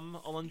from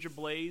Alundra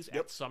Blaze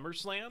at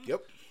SummerSlam.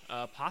 Yep.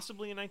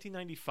 Possibly in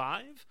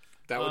 1995.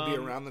 That would be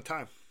around the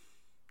time.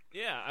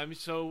 Yeah,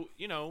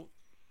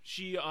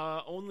 she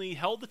only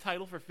held the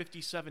title for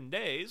 57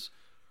 days,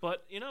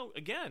 but,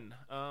 again,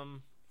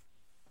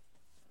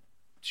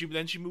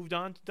 she moved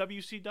on to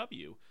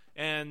WCW.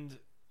 And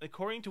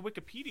according to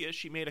Wikipedia,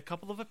 she made a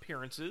couple of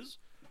appearances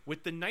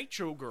with the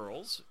Nitro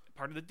Girls,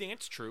 part of the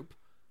dance troupe,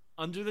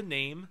 under the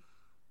name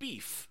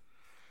Beef.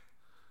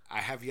 I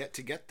have yet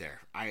to get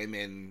there. I am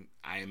in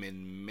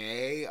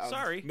May of...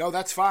 Sorry. No,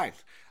 that's fine.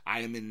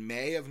 I am in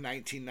May of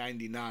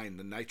 1999.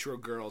 The Nitro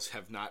Girls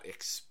have not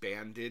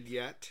expanded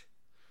yet.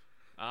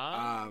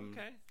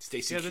 Okay.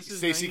 This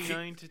is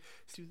 99 to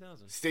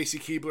 2000. Stacy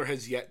Keibler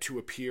has yet to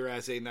appear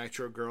as a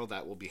Nitro Girl.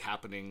 That will be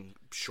happening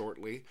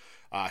shortly.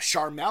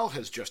 Sharmell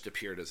has just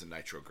appeared as a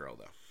Nitro Girl,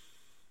 though.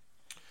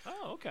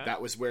 Oh, okay.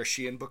 That was where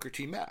she and Booker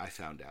T met, I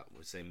found out.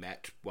 Was they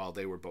met while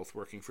they were both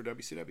working for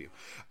WCW.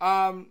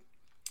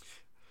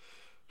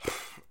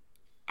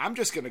 I'm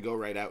just going to go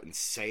right out and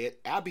say it.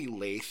 Abby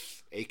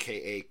Lath,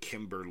 a.k.a.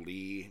 Kimber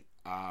Lee,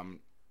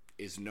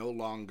 is no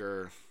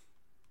longer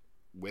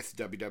with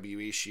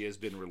WWE. She has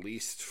been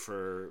released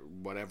for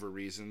whatever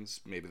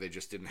reasons. Maybe they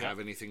just didn't have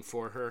anything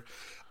for her.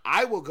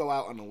 I will go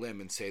out on a limb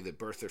and say that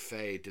Bertha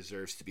Faye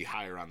deserves to be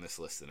higher on this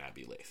list than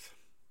Abby Lath.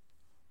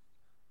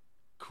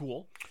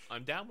 Cool.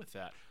 I'm down with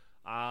that.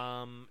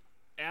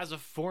 As a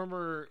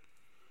former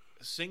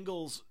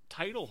singles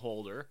title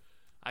holder,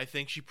 I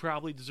think she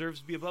probably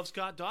deserves to be above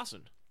Scott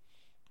Dawson.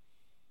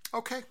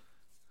 Okay.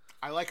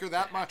 I like her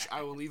that much.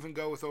 I will even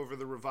go with Over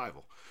the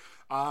Revival.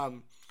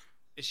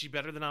 Is she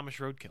better than Amish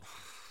Roadkill?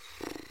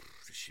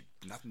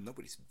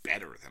 Nobody's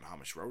better than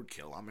Amish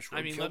Roadkill. Amish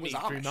Roadkill let me was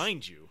Amish.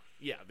 remind you.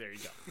 Yeah, there you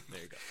go.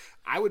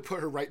 I would put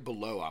her right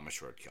below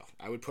Amish Roadkill.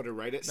 I would put her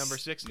right at number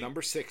 60.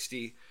 Number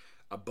 60,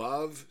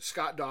 above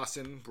Scott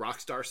Dawson,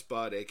 Rockstar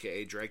Spud,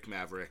 a.k.a. Drake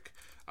Maverick,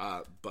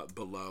 but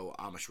below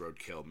Amish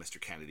Roadkill, Mr.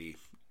 Kennedy,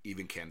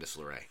 even Candice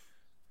LeRae.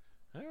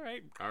 All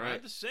right.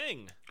 Time to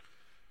sing.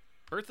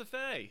 Bertha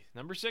Faye,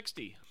 number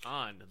 60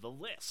 on the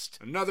list.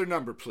 Another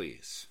number,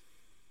 please.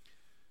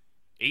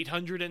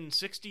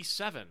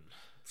 867. I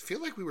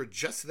feel like we were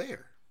just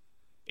there.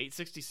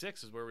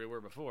 866 is where we were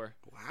before.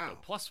 Wow. So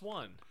plus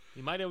one.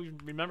 You might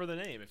remember the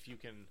name if you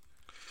can.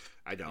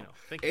 I don't.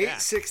 Think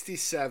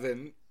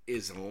 867 back.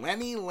 Is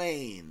Lenny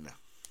Lane.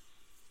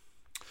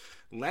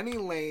 Lenny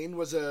Lane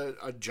was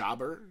a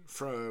jobber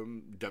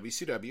from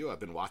WCW. I've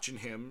been watching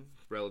him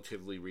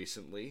relatively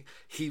recently.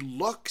 He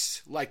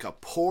looks like a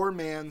poor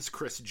man's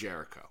Chris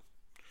Jericho.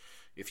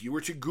 If you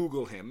were to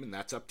Google him, and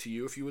that's up to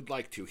you if you would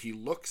like to, he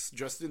looks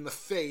just in the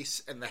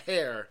face and the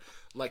hair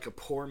like a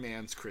poor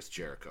man's Chris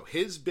Jericho.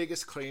 His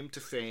biggest claim to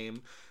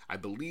fame, I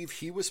believe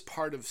he was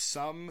part of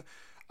some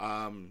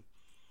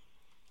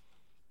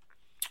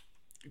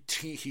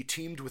he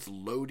teamed with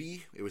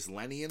Lodi. It was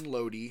Lenny and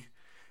Lodi,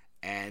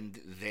 and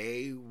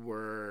they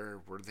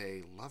were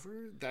they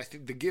lovers? I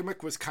think the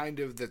gimmick was kind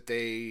of that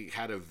they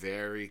had a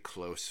very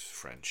close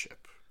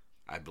friendship.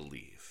 I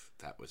believe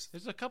that was.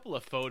 There's a couple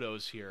of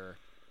photos here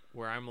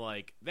where I'm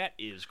like, that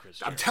is Chris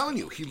Jericho. I'm telling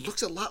you, he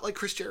looks a lot like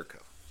Chris Jericho.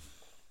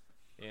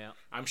 Yeah.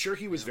 I'm sure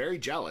he was very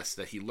jealous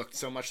that he looked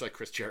so much like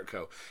Chris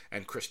Jericho,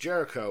 and Chris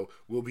Jericho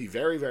will be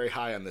very, very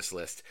high on this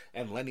list,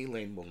 and Lenny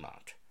Lane will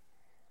not.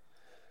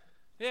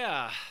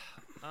 Yeah.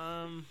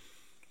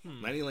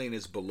 Lenny Lane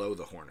is below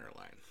the Horner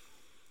line.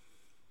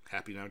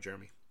 Happy now,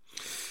 Jeremy?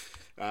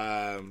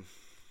 Yeah,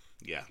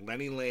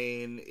 Lenny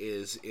Lane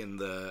is in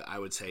the, I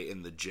would say,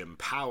 in the Jim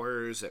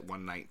Powers at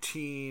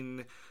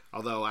 119.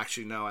 Although,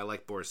 actually, no, I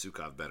like Boris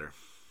Zukov better.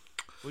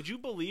 Would you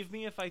believe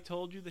me if I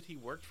told you that he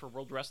worked for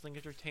World Wrestling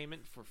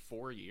Entertainment for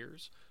 4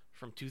 years,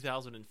 from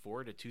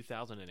 2004 to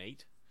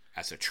 2008?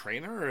 As a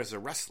trainer or as a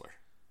wrestler?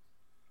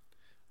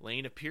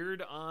 Lane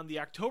appeared on the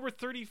October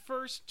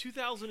 31st,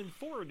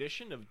 2004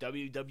 edition of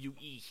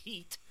WWE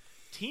Heat,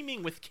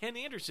 teaming with Ken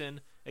Anderson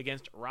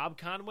against Rob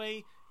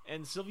Conway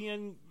and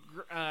Sylvain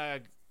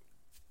Grenier.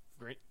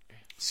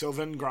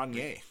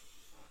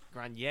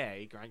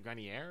 Grenier.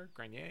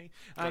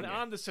 And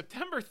on the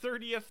September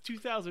 30th,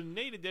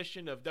 2008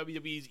 edition of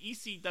WWE's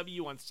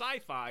ECW on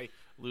Sci-Fi,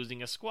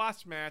 losing a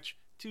squash match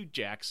to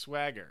Jack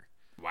Swagger.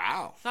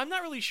 Wow. Now, I'm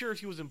not really sure if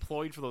he was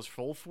employed for those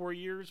full 4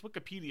 years.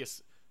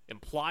 Wikipedia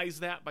implies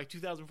that by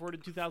 2004 to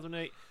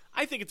 2008.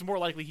 I think it's more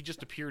likely he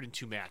just appeared in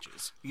 2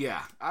 matches.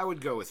 Yeah, I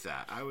would go with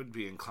that. I would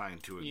be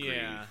inclined to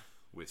agree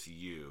with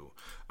you.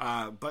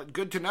 But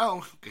good to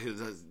know,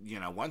 because,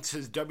 once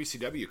his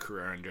WCW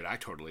career ended, I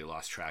totally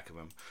lost track of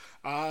him.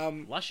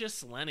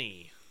 Luscious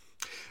Lenny.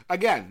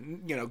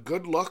 Again,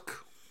 good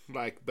look.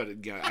 I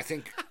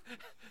think...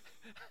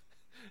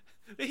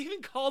 They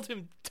even called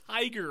him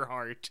Tiger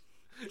Heart.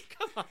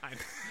 Come on.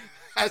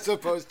 As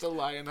opposed to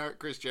Lionheart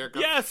Chris Jericho?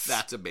 Yes!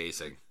 That's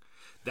amazing.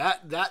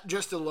 That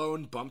just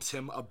alone bumps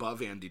him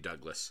above Andy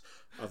Douglas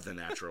of the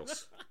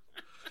Naturals.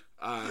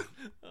 Oh,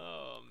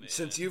 man.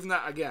 Since you've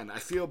not, again, I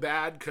feel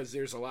bad because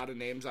there's a lot of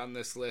names on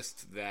this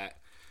list that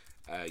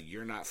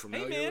you're not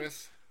familiar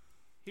with.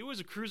 He was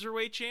a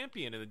cruiserweight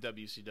champion in the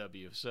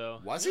WCW,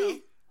 so... Was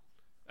he?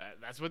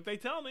 That's what they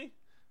tell me.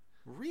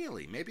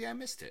 Really? Maybe I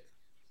missed it.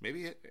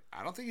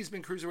 I don't think he's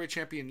been cruiserweight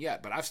champion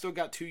yet, but I've still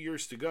got 2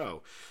 years to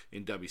go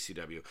in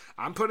WCW.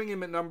 I'm putting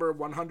him at number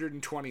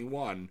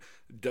 121.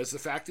 Does the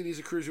fact that he's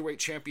a cruiserweight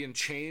champion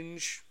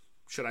change?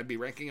 Should I be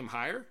ranking him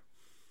higher?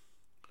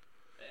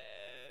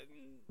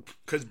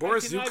 Because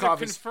Boris Zukov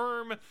neither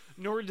confirm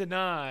nor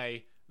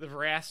deny the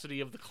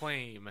veracity of the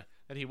claim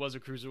that he was a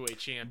cruiserweight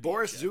champion.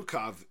 Boris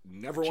Zukov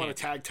never won a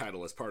tag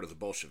title as part of the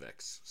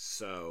Bolsheviks.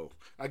 So,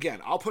 again,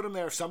 I'll put him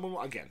there if someone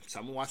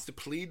wants to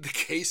plead the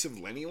case of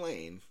Lenny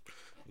Lane.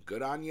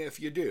 Good on you if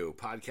you do.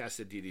 Podcast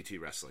at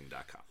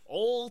ddtwrestling.com.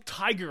 Old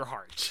Tiger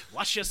Heart.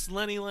 Luscious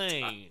Lenny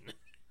Lane.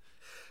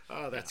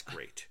 Oh, that's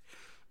great.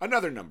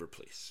 Another number,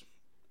 please.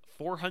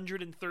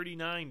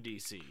 439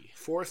 DC.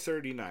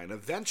 439.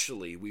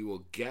 Eventually, we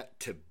will get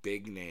to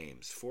big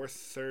names.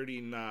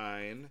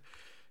 439.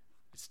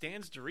 It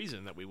stands to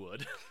reason that we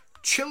would.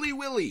 Chilly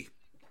Willy.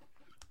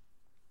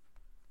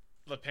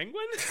 The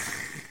Penguin?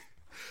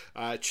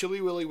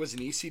 Chilly Willy was an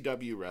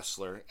ECW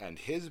wrestler, and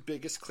his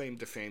biggest claim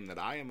to fame that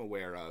I am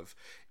aware of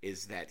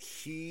is that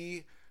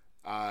he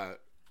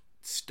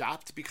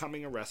stopped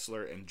becoming a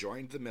wrestler and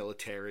joined the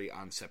military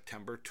on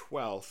September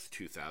 12th,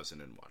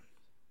 2001.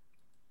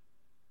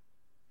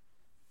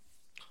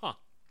 Huh.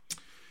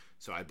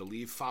 So I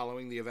believe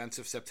following the events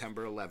of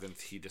September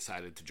 11th, he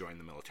decided to join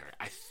the military.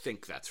 I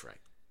think that's right.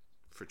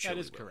 For Chilly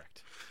Willy. That is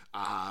correct.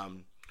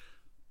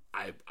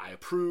 I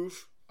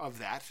approve of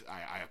that.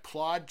 I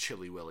applaud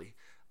Chilly Willy.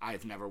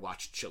 I've never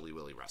watched Chilly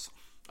Willy wrestle.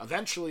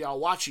 Eventually,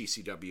 I'll watch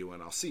ECW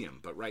and I'll see him,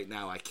 but right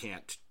now I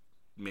can't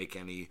make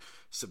any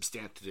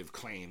substantive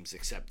claims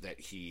except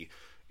that he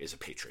is a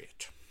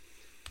patriot.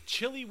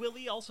 Chilly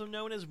Willy, also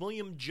known as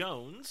William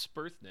Jones,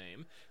 birth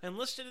name,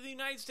 enlisted in the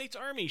United States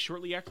Army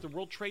shortly after the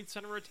World Trade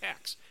Center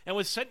attacks and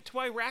was sent to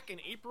Iraq in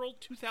April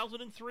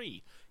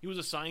 2003. He was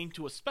assigned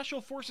to a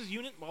Special Forces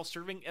unit while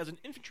serving as an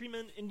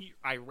infantryman in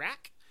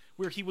Iraq,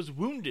 where he was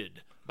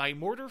wounded by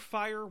mortar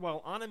fire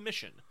while on a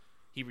mission.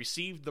 He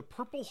received the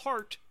Purple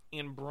Heart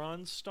and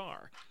Bronze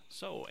Star.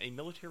 So, a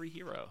military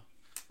hero.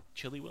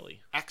 Chilly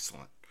Willy.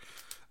 Excellent.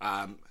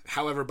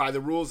 However, by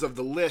the rules of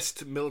the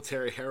list,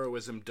 military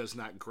heroism does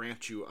not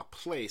grant you a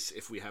place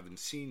if we haven't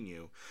seen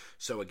you.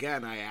 So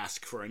again, I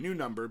ask for a new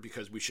number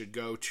because we should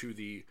go to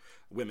the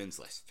women's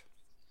list.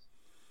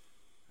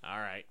 All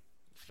right.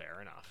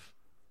 Fair enough.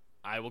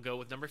 I will go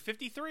with number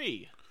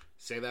 53.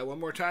 Say that one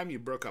more time. You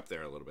broke up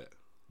there a little bit.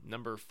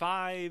 Number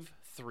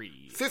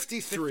 53.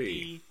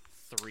 53.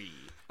 53.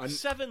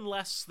 7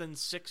 less than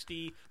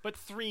 60, but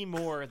 3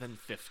 more than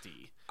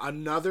 50.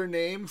 Another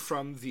name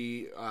from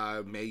the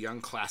Mae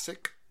Young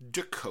Classic,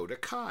 Dakota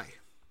Kai.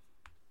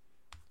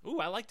 Ooh,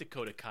 I like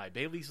Dakota Kai,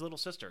 Bailey's little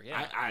sister.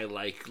 Yeah, I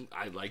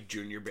like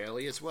Junior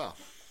Bailey as well.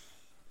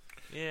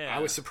 Yeah. I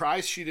was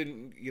surprised she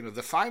didn't.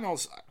 The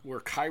finals were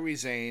Kairi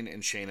Sane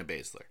and Shayna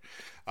Baszler.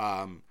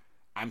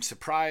 I'm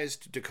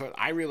surprised Dakota.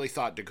 I really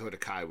thought Dakota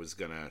Kai was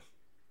gonna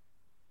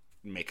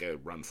make a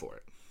run for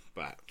it,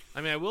 but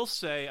I mean, I will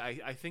say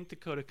I think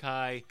Dakota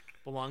Kai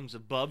belongs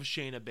above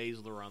Shayna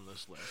Baszler on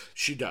this list.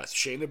 she does.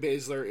 Shayna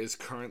Baszler is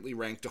currently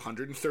ranked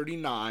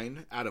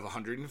 139 out of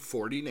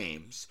 140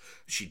 names.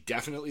 She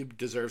definitely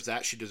deserves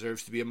that. She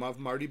deserves to be above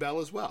Marty Bell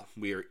as well.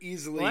 We are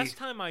easily. The last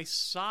time I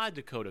saw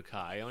Dakota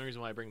Kai, the only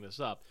reason why I bring this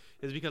up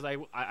is because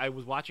I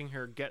was watching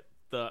her get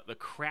the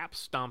crap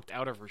stomped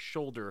out of her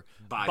shoulder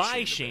by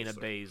Shayna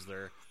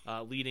Baszler,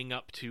 leading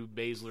up to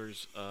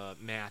Baszler's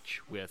match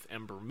with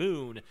Ember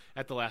Moon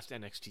at the last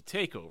NXT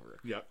TakeOver.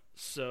 Yep.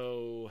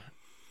 So,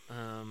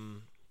 I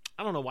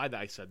don't know why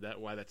I said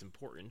that, why that's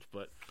important,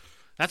 but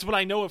that's what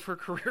I know of her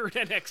career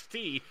at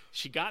NXT.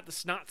 She got the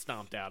snot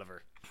stomped out of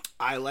her.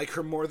 I like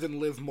her more than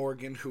Liv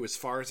Morgan, who, as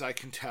far as I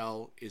can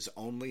tell, is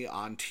only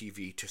on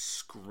TV to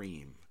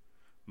scream.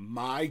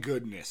 My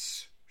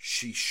goodness,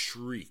 she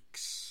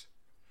shrieks.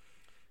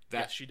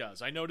 Yes, she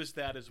does. I noticed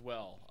that as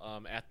well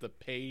at the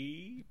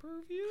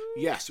pay-per-view.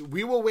 Yes,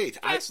 we will wait.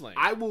 Wrestling.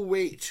 I will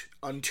wait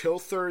until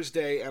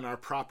Thursday and our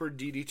proper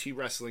DDT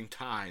wrestling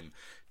time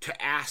to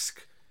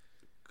ask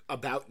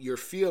about your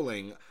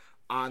feeling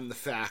on the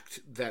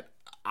fact that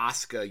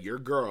Asuka, your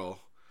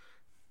girl,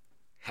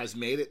 has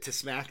made it to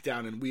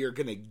SmackDown, and we are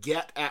going to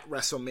get at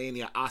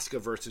WrestleMania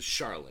Asuka versus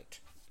Charlotte.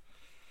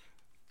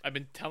 I've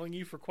been telling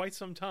you for quite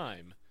some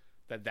time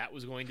that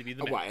was going to be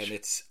the match. Well, and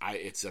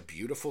it's a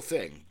beautiful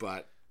thing,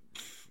 but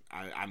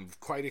I'm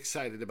quite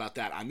excited about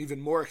that. I'm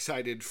even more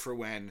excited for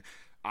when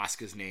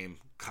Asuka's name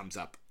comes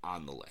up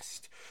on the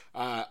list.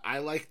 I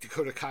like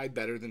Dakota Kai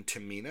better than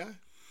Tamina.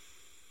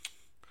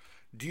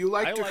 Do you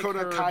like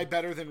Dakota Kai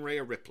better than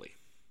Rhea Ripley?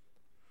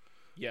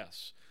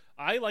 Yes.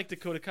 I like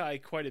Dakota Kai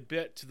quite a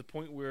bit, to the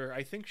point where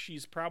I think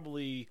she's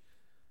probably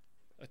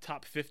a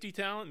top 50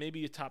 talent,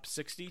 maybe a top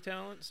 60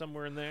 talent,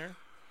 somewhere in there.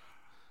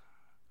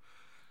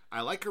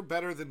 I like her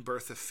better than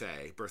Bertha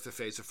Faye. Bertha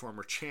Faye's a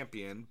former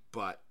champion,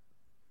 but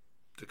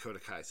Dakota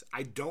Kai's.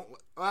 I don't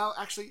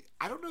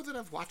know that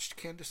I've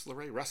watched Candice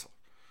LeRae wrestle.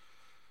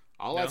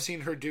 All I've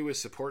seen her do is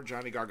support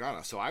Johnny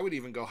Gargano, so I would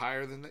even go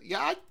higher than that.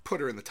 Yeah, I'd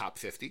put her in the top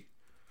 50.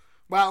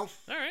 Well,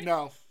 all right.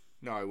 No,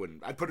 I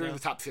wouldn't. I'd put her in the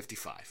top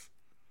 55.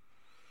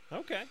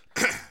 Okay.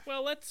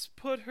 Well, let's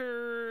put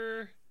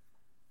her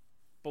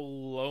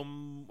below.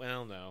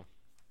 Well, no.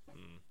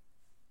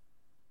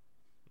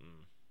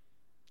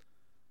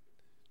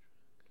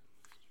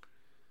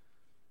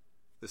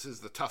 This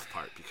is the tough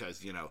part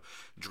because,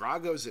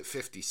 Drago's at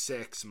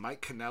 56,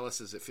 Mike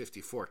Kanellis is at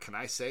 54. Can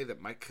I say that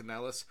Mike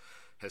Kanellis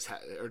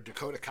or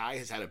Dakota Kai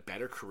has had a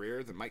better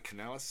career than Mike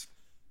Kanellis?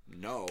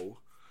 No.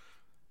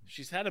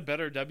 She's had a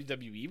better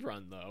WWE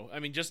run, though. I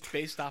mean, just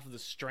based off of the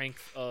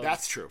strength of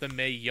That's true. the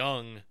Mae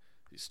Young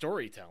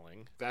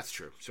storytelling. That's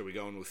true. So we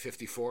going with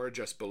 54,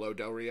 just below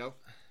Del Rio?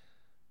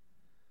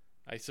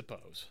 I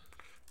suppose.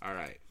 All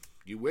right.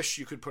 You wish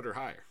you could put her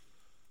higher.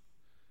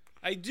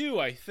 I do,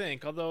 I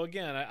think. Although,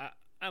 again,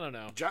 I don't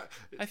know.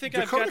 I think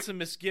I've got some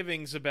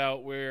misgivings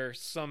about where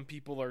some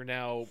people are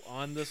now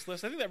on this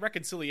list. I think that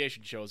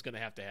Reconciliation show is going to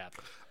happen.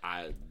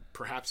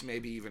 Perhaps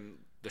maybe even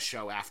the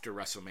show after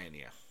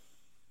WrestleMania.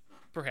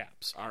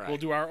 Perhaps. All right. We'll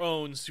do our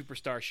own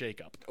Superstar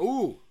Shakeup.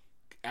 Ooh,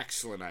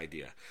 excellent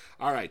idea.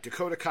 All right,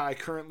 Dakota Kai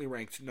currently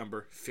ranked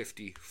number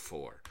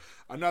 54.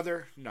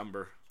 Another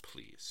number,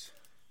 please.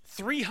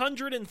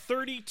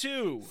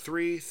 332.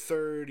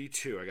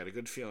 332. I got a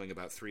good feeling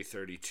about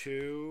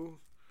 332.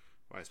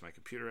 Why is my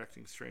computer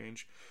acting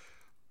strange?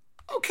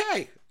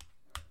 Okay.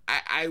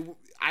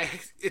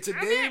 It's a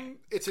name.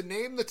 It's a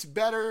name that's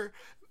better,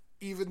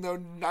 even though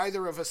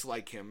neither of us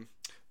like him.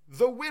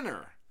 The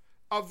winner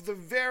of the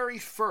very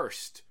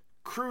first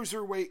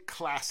Cruiserweight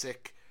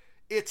Classic,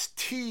 it's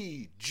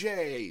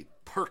T.J.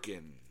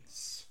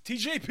 Perkins.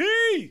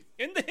 TJP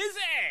in the hizzy.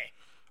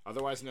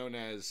 Otherwise known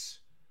as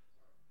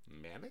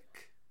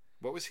Manic?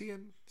 What was he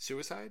in?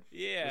 Suicide?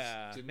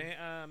 Yeah,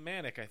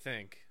 Manic, I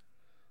think.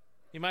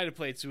 He might have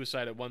played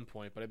Suicide at one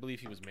point, but I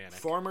believe he was Manic.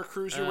 Former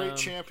Cruiserweight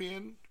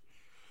champion.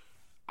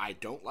 I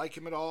don't like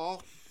him at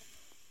all.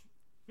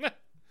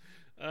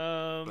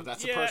 But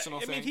that's a personal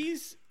thing. I mean,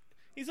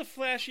 he's a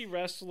flashy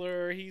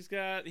wrestler. He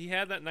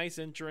had that nice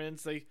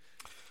entrance.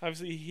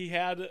 Obviously he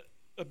had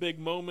a big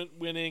moment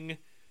winning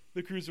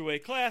the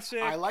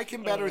Classic. I like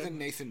him better than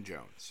Nathan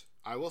Jones.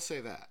 I will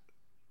say that.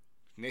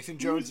 Nathan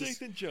Jones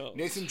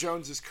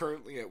is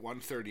currently at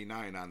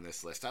 139 on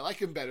this list. I like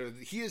him better.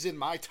 He is in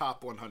my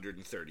top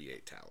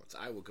 138 talents.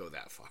 I will go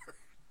that far.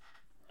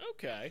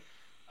 Okay.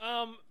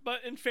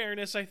 But in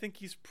fairness, I think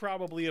he's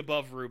probably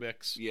above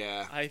Rubik's.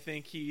 Yeah. I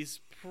think he's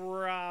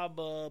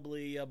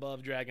probably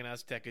above Dragon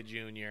Azteca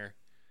Jr.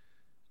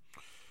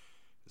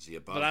 Is he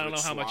above But I don't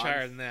Rich know how Swann? much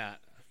higher than that.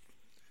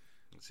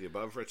 Is he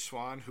above Rich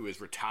Swann, who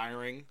is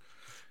retiring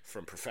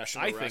from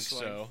professional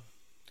wrestling?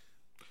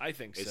 I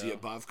think so. Is he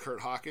above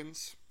Kurt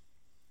Hawkins?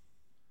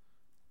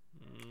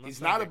 He's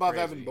not above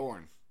crazy. Evan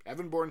Bourne.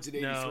 Evan Bourne's at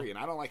 83, and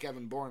I don't like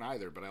Evan Bourne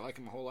either, but I like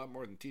him a whole lot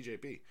more than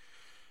TJP.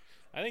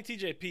 I think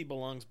TJP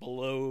belongs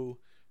below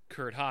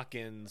Kurt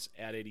Hawkins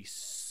at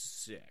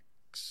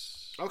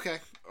 86. Okay,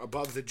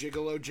 above the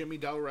Gigolo Jimmy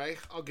Del Rey.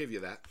 I'll give you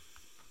that.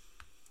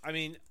 I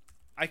mean,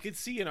 I could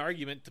see an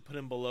argument to put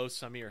him below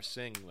Samir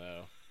Singh,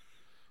 though.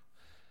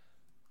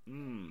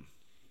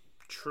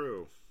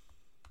 True.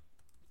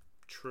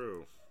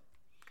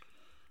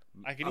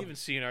 I could even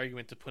see an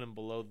argument to put him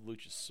below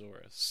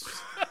Luchasaurus.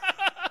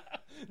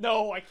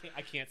 No, I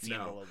can't see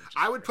him below Luchasaurus.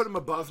 I would put him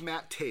above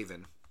Matt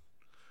Taven.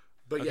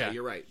 But yeah, Okay.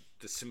 you're right.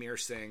 The Samir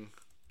Singh,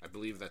 I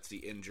believe that's the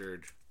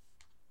injured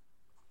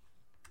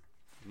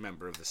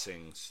member of the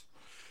Singhs.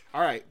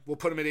 All right, we'll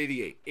put him at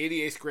 88.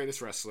 88th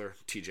greatest wrestler,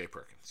 TJ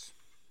Perkins.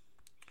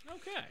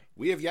 Okay.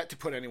 We have yet to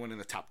put anyone in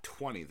the top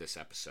 20 this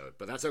episode,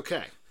 but that's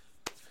okay.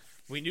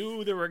 We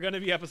knew there were going to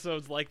be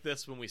episodes like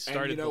this when we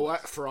started. And you know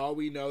what? For all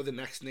we know, the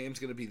next name's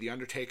going to be The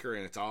Undertaker,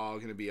 and it's all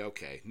going to be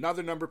okay.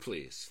 Another number,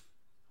 please.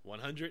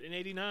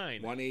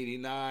 189.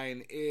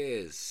 189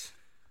 is...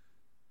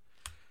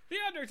 The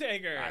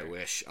Undertaker. I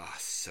wish. Oh,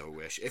 so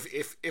wish.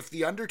 If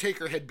The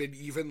Undertaker had been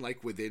even,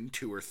 like, within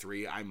 2 or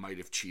 3, I might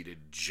have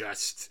cheated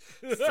just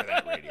for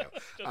that radio.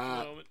 Just a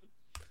moment.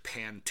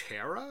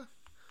 Pantera?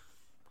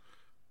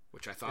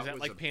 Which I thought Is that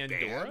was like a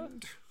Pandora?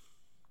 band.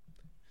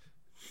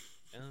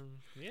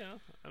 Yeah,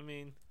 I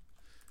mean...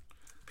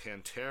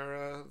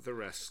 Pantera, the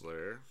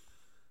wrestler.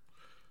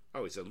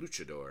 Oh, he's a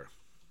luchador.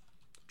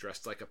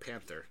 Dressed like a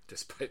panther,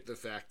 despite the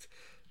fact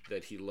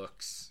that he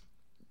looks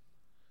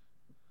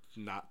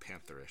not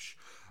pantherish.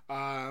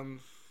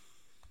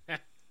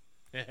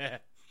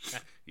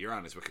 You're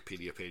on his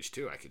Wikipedia page,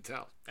 too, I can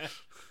tell.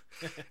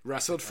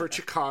 Wrestled for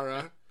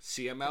Chikara,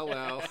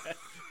 CMLL.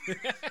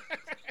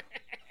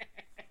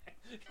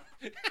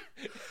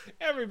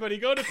 Everybody,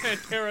 go to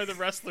Pantera the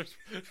Wrestler's.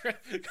 Go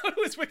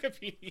to his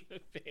Wikipedia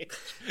page.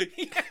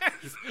 He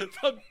has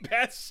the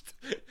best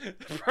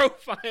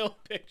profile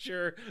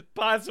picture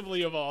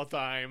possibly of all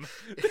time.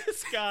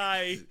 This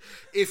guy.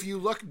 If you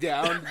look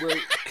down where...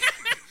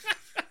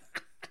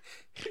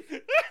 He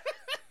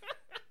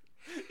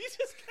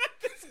just got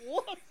this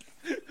look.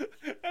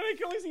 And I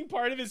can only see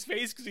part of his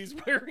face because he's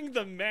wearing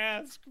the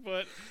mask,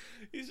 but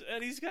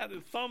he's got the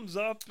thumbs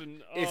up.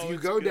 And if you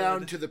go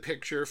down to the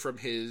picture from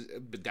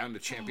down to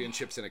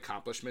championships and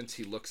accomplishments,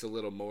 he looks a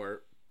little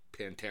more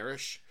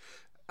Panterish.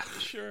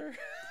 Sure.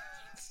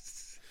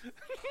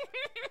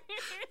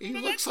 He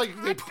looks like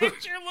they put.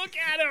 Picture, look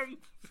at him.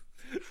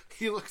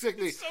 He looks like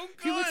they. So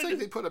He looks good. like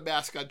they put a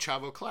mask on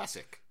Chavo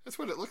Classic. That's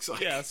what it looks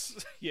like.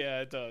 Yes.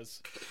 Yeah, it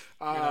does.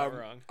 You're not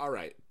wrong. All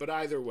right, but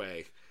either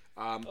way,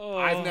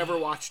 I've never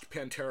watched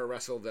Pantera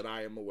wrestle that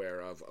I am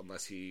aware of,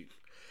 unless he.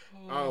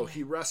 Oh,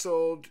 he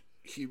wrestled.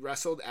 He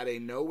wrestled at a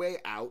No Way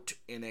Out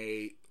in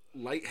a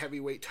light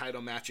heavyweight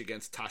title match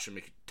against Taka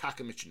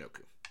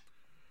Michinoku.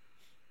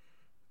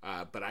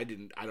 But I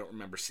don't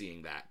remember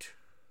seeing that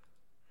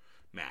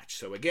match.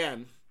 So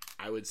again,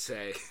 I would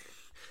say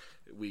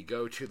we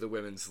go to the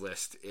women's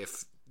list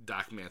if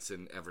Doc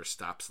Manson ever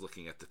stops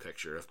looking at the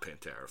picture of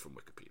Pantera from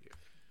Wikipedia.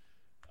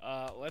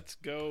 Let's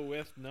go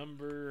with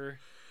number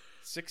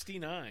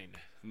 69.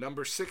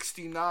 Number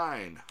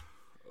 69.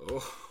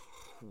 Oh,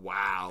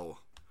 wow.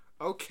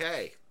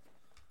 Okay.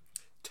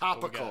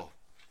 Topical.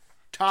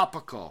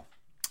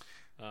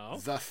 Oh.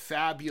 The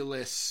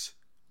Fabulous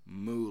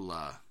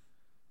Moolah.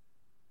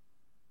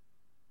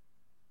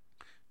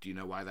 Do you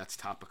know why that's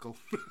topical?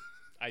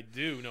 I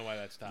do know why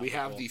that's topical. We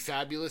have the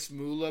Fabulous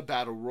Moolah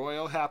Battle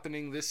Royal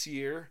happening this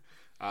year.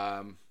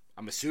 I'm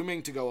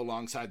assuming to go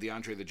alongside the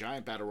Andre the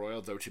Giant Battle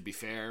Royal, though to be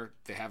fair,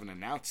 they haven't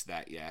announced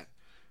that yet.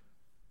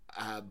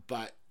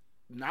 But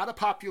not a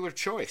popular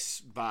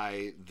choice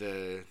by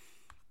the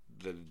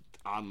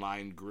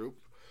online group.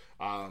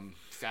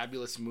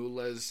 Fabulous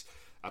Moolahs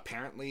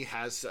apparently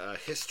has a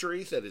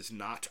history that is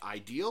not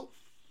ideal.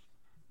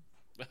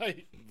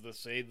 To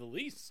say the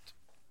least.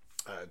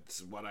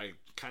 It's what I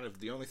kind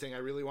of, the only thing I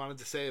really wanted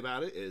to say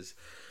about it is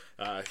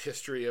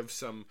history of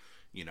some,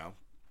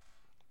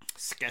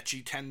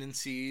 sketchy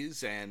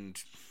tendencies, and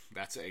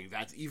that's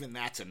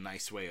a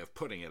nice way of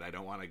putting it. I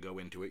don't want to go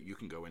into it. You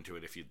can go into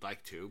it if you'd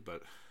like to,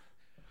 but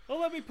Well,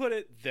 let me put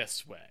it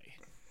this way.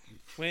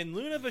 When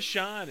Luna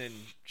Vachon and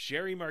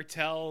Sherry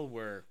Martel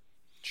were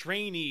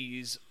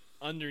trainees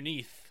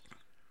underneath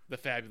the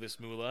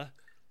Fabulous Moolah,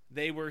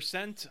 they were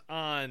sent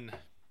on,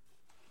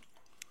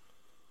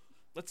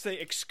 let's say,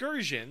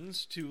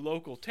 excursions to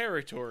local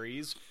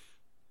territories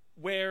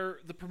where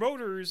the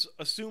promoters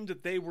assumed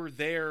that they were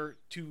there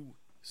to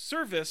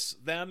service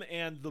them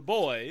and the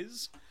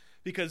boys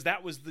because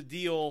that was the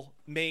deal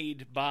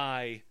made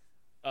by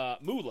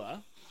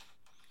Moolah.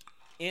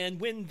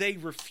 And when they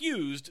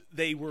refused,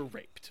 they were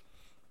raped.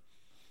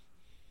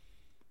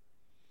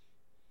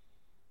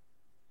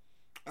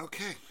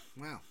 okay,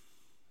 well,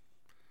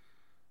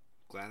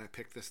 glad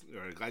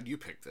you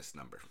picked this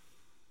number.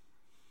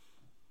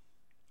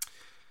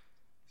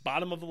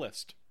 Bottom of the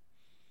list.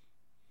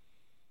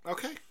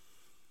 Okay.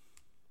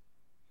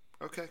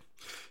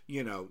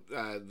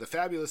 The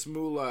Fabulous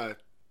Moolah.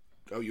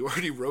 Oh, you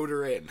already wrote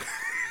her in.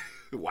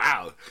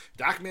 Wow.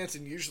 Doc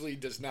Manson usually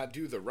does not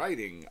do the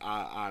writing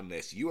on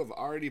this. You have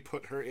already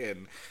put her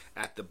in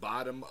at the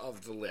bottom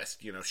of the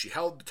list. You know, she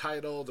held the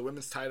title, the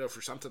women's title,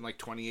 for something like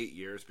 28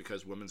 years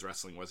because women's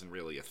wrestling wasn't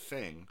really a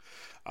thing.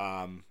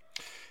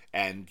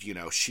 And, you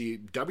know,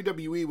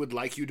 WWE would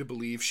like you to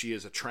believe she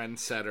is a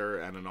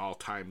trendsetter and an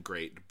all-time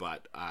great,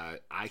 but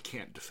I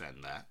can't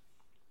defend that.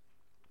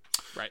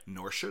 Right.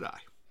 Nor should I.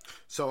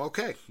 So,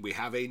 okay, we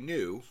have a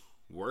new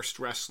worst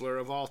wrestler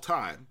of all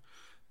time,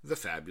 the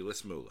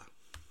Fabulous Moolah.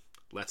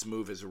 Let's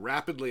move as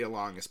rapidly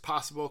along as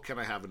possible. Can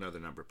I have another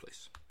number,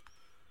 please?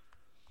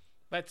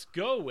 Let's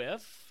go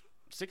with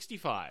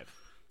 65.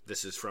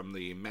 This is from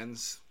the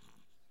men's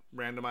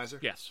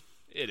randomizer? Yes,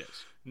 it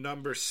is.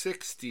 Number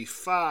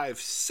 65.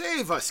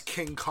 Save us,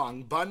 King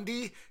Kong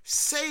Bundy.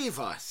 Save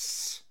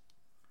us.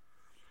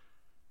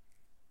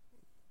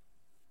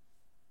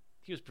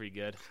 He was pretty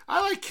good.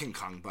 I like King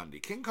Kong Bundy.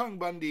 King Kong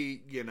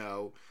Bundy, you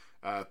know,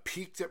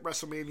 peaked at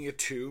WrestleMania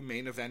 2,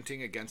 main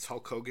eventing against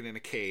Hulk Hogan in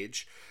a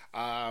cage.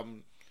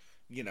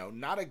 You know,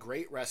 not a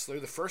great wrestler.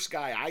 The first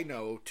guy I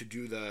know to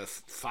do the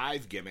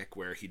 5 gimmick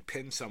where he'd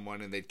pin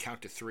someone and they'd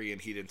count to 3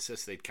 and he'd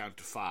insist they'd count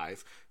to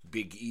 5.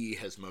 Big E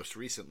has most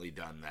recently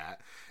done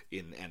that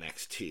in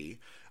NXT.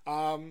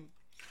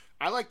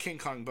 I like King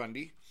Kong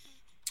Bundy.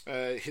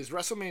 His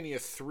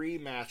WrestleMania 3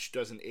 match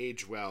doesn't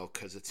age well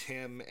because it's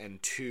him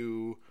and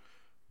 2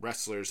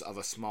 wrestlers of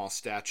a small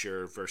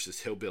stature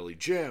versus Hillbilly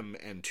Jim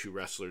and 2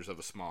 wrestlers of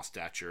a small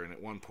stature, and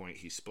at one point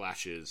he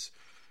splashes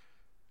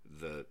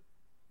the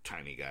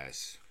tiny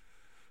guys.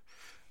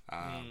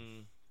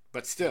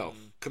 But still,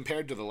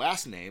 compared to the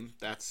last name,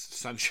 that's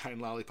Sunshine,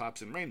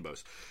 Lollipops, and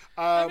Rainbows.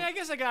 I mean, I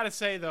guess I gotta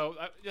say, though,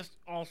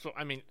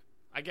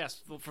 I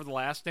guess for the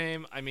last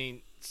name, I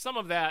mean, some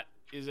of that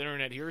is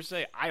internet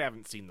hearsay. I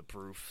haven't seen the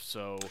proof,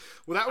 so...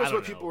 Well, that was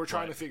what people were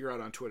trying to figure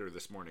out on Twitter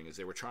this morning, is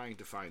they were trying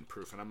to find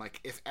proof. And I'm like,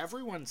 if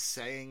everyone's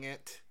saying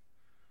it...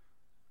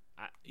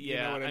 yeah, you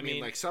know what I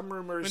mean? Like, some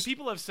rumors... When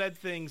people have said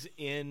things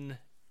in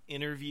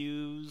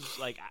interviews,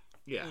 like...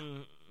 Yeah.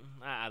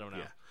 I don't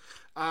know.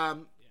 Yeah.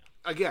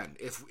 Again,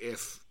 if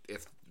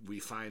we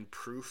find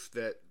proof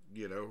that,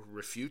 you know,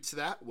 refutes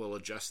that, we'll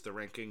adjust the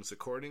rankings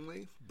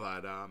accordingly.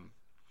 But,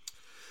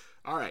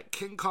 all right,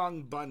 King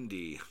Kong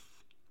Bundy...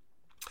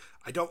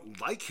 I don't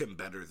like him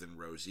better than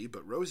Rosie,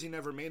 but Rosie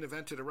never main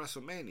evented a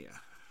WrestleMania.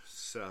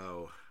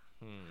 So,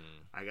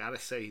 I gotta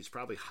say he's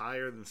probably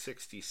higher than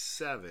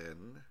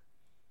 67.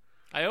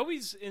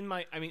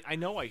 I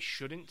know I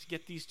shouldn't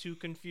get these two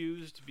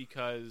confused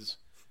because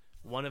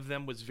one of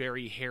them was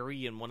very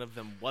hairy and one of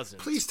them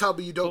wasn't. Please tell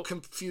me you don't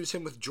confuse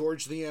him with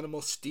George the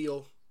Animal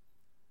Steel.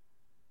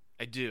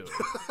 I do.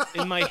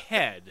 In my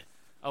head.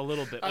 A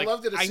little bit. I like,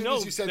 loved it as soon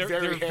as you said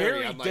very hairy.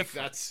 Very I'm like,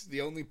 different. that's the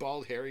only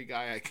bald hairy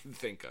guy I can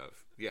think of.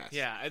 Yes.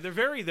 Yeah, they're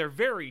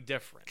very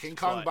different. King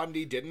Kong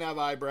Bundy didn't have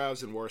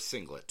eyebrows and wore a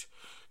singlet.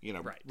 You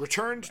know,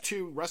 returned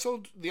to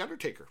wrestled The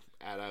Undertaker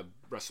at a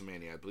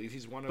WrestleMania. I believe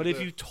he's one of But if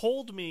you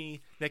told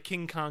me that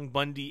King Kong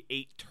Bundy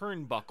ate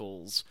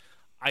turnbuckles,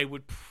 I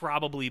would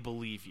probably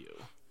believe you.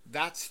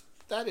 That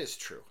is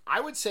true. I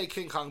would say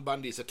King Kong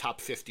Bundy's a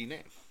top 50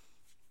 name.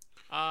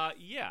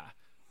 Yeah,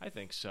 I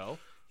think so.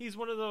 He's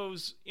one of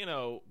those, you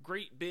know,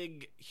 great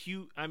big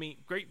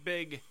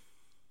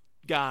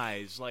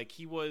guys. Like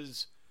he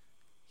was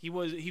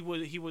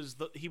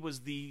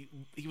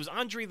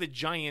Andre the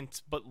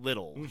Giant, but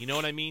little. You know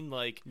what I mean?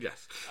 Like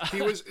yes,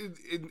 he was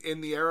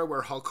in the era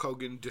where Hulk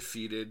Hogan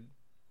defeated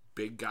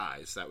big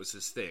guys. That was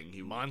his thing.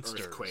 He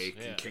Monsters, Earthquake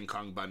and King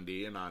Kong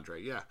Bundy and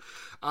Andre. Yeah,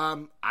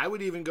 I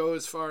would even go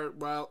as far.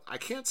 Well, I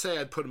can't say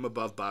I'd put him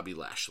above Bobby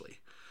Lashley,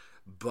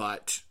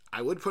 but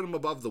I would put him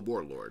above the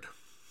Warlord.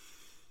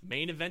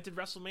 Main evented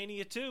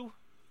WrestleMania 2.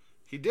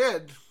 He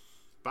did.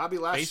 Bobby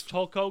Lashley faced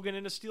Hulk Hogan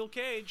in a steel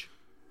cage.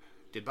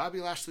 Did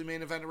Bobby Lashley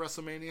main event at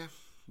WrestleMania?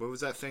 What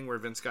was that thing where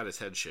Vince got his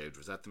head shaved?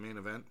 Was that the main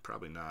event?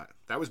 Probably not.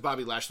 That was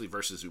Bobby Lashley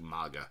versus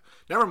Umaga.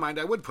 Never mind.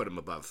 I would put him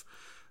above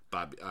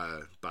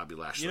Bobby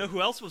Lashley. You know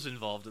who else was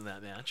involved in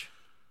that match?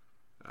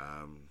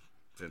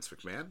 Vince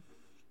McMahon.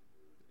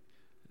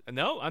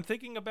 No, I'm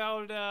thinking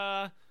about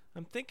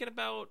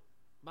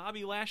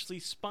Bobby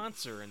Lashley's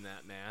sponsor in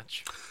that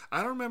match.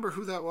 I don't remember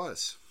who that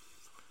was.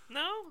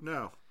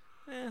 No.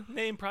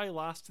 Name probably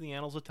lost to the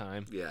annals of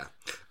time. Yeah.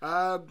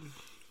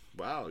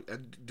 Wow.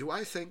 Do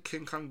I think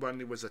King Kong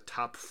Bundy was a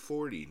top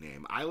 40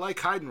 name? I like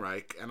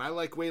Heidenreich and I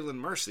like Waylon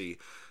Mercy,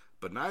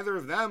 but neither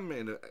of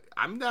them.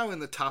 I'm now in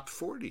the top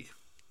 40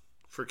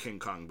 for King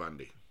Kong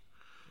Bundy.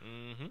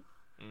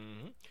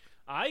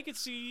 I could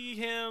see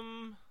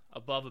him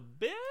above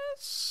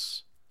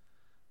Abyss.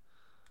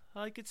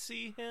 I could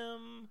see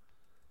him.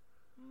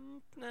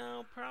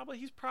 No, probably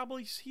he's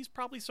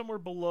probably somewhere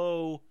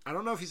below. I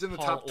don't know if he's in the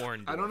Paul top.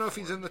 Orndorff I don't know if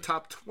he's in the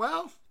top.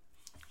 Well,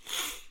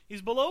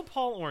 he's below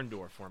Paul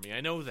Orndorff for me. I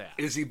know that.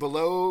 Is he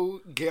below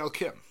Gail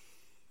Kim?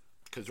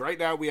 Because right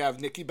now we have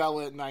Nikki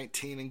Bella at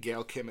 19 and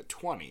Gail Kim at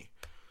 20.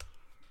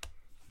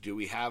 Do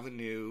we have a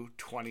new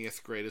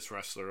 20th greatest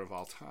wrestler of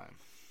all time?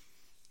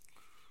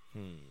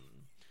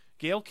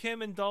 Gail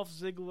Kim and Dolph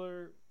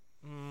Ziggler.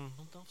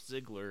 Dolph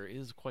Ziggler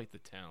is quite the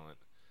talent.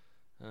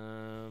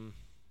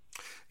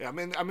 Yeah, I'm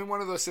in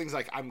one of those things.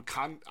 Like I'm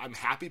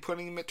happy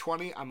putting him at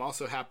 20. I'm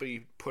also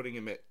happy putting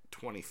him at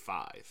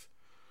 25.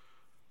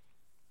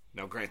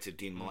 Now, granted,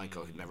 Dean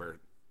Malenko had never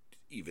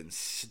even.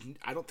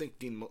 I don't think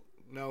Dean.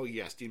 No,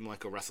 yes, Dean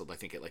Malenko wrestled. I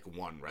think at like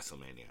one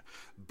WrestleMania,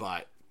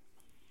 but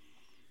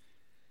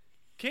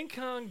King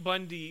Kong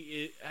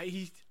Bundy,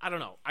 I don't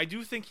know. I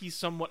do think he's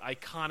somewhat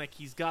iconic.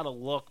 He's got a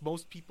look.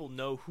 Most people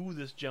know who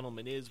this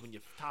gentleman is when you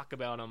talk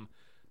about him.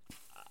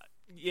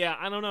 Yeah,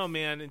 I don't know,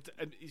 man.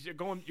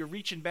 You're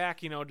reaching back,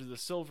 to the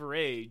Silver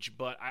Age,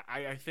 but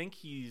I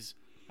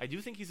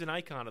do think he's an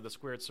icon of the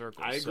squared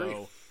circle. I agree.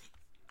 So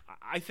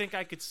I think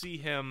I could see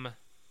him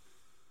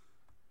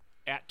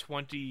at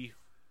 20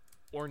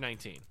 or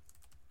 19.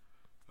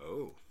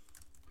 Oh.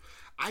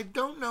 I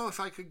don't know if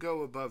I could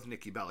go above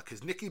Nikki Bella,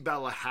 because Nikki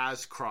Bella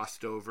has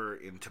crossed over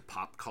into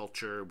pop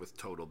culture with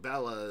Total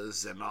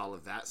Bellas and all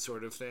of that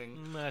sort of thing.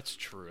 That's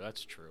true.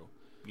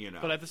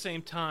 But at the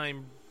same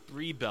time,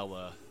 Brie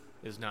Bella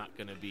is not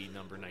going to be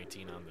number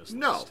 19 on this list.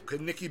 No, because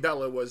Nikki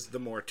Bella was the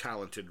more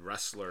talented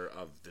wrestler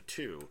of the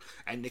two.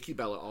 And Nikki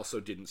Bella also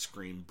didn't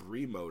scream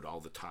Brie mode all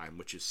the time,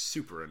 which is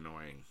super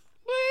annoying.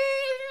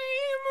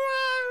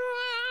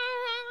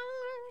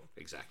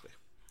 Exactly.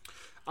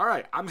 All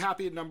right, I'm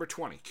happy at number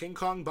 20. King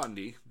Kong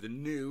Bundy, the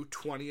new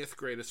 20th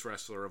greatest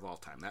wrestler of all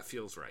time. That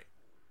feels right.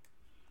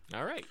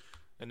 All right.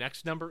 The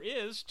next number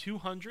is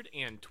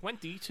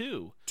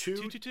 222.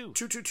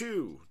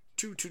 222.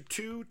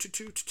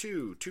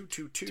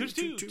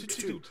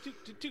 222.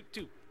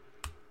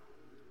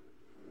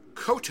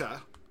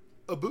 Kota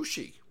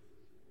Ibushi.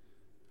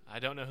 I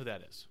don't know who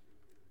that is.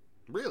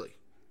 Really?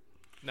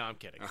 No, I'm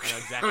kidding. Okay. I know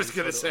exactly. I was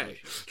going to say.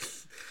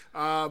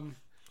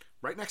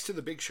 Right next to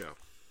the Big Show.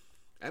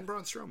 And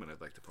Braun Strowman,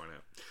 I'd like to point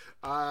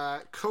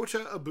out.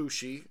 Kota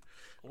Ibushi.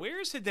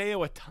 Where's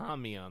Hideo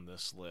Itami on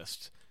this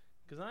list?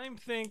 Because I'm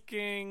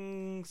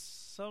thinking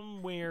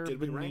somewhere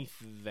beneath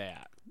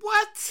that.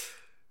 What?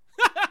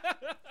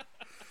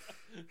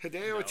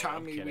 Hideo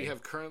Itami, we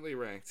have currently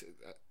ranked.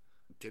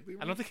 Did we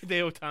rank? I don't think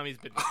Hideo Itami's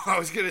been. I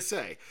was going to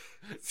say,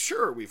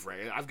 sure, we've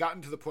ranked. I've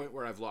gotten to the point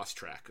where I've lost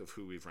track of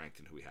who we've ranked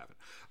and who we haven't.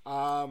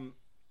 Who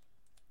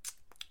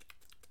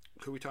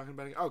are we talking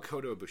about again? Oh,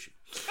 Kota Ibushi.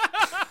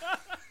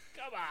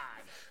 Come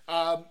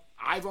on.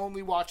 I've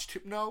only watched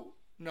him. No,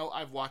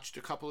 I've watched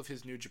a couple of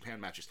his New Japan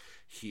matches.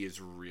 He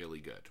is really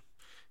good.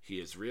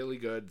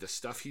 The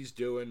stuff he's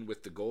doing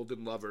with the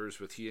Golden Lovers,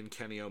 with he and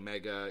Kenny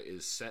Omega,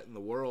 is setting the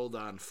world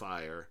on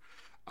fire.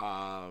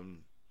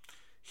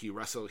 He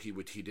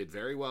did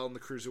very well in the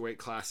Cruiserweight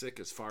Classic,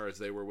 as far as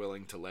they were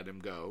willing to let him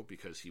go,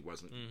 because he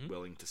wasn't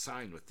willing to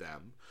sign with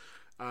them.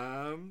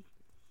 A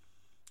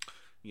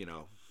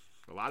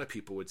lot of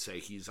people would say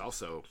he's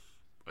also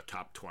a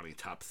top 20,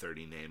 top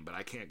 30 name, but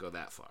I can't go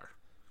that far.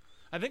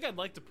 I think I'd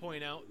like to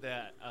point out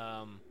that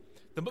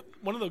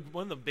one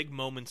of the big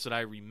moments that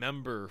I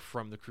remember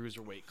from the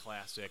Cruiserweight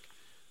Classic,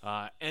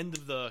 end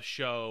of the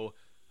show,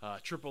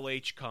 Triple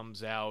H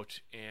comes out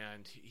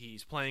and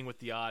he's playing with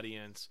the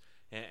audience,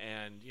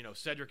 and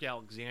Cedric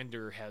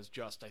Alexander has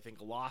just, I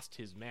think, lost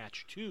his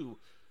match to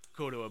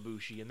Kota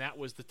Ibushi, and that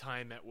was the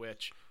time at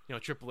which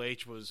Triple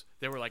H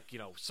they were like,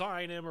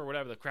 sign him or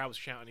whatever. The crowd was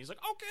shouting. He's like,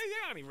 okay,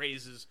 yeah, and he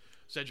raises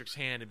Cedric's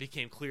hand. It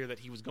became clear that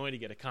he was going to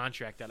get a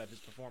contract out of his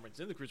performance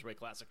in the Cruiserweight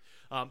Classic.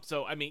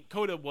 So I mean,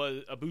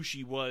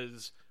 Ibushi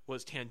was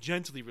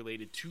tangentially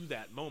related to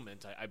that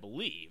moment, I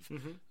believe,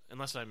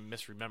 unless I'm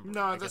misremembering.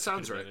 No, that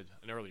sounds right.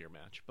 An earlier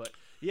match, but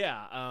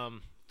yeah.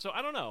 So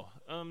I don't know.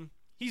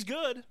 He's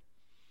good.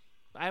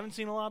 I haven't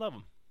seen a lot of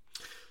him.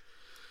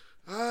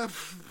 We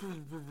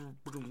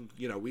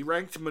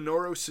ranked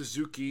Minoru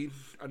Suzuki,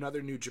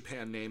 another New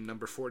Japan name,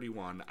 number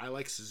 41. I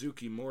like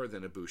Suzuki more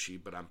than Ibushi,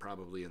 but I'm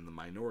probably in the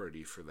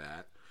minority for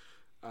that.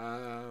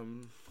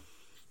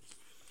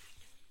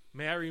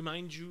 May I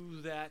remind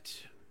you that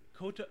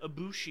Kota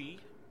Ibushi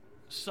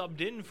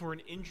subbed in for an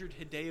injured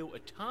Hideo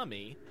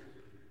Itami,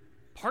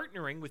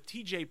 partnering with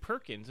TJ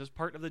Perkins as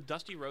part of the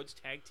Dusty Rhodes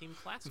Tag Team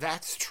Classic.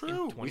 That's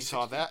true. We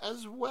saw that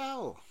as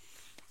well.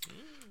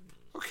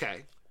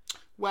 Okay.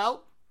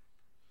 Well,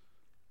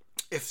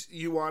 if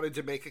you wanted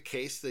to make a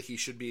case that he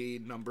should be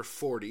number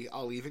 40,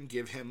 I'll even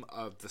give him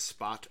the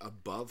spot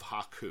above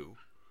Haku.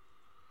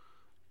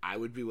 I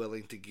would be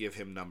willing to give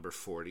him number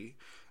 40.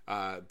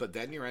 But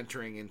then you're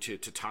entering into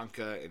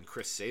Tatanka and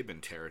Chris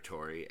Sabin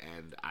territory,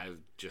 and And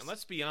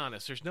let's be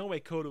honest, there's no way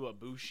Kota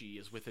Ibushi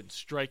is within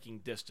striking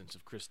distance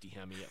of Christy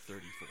Hemme at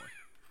 34.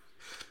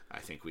 I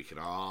think we can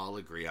all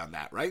agree on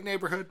that. Right,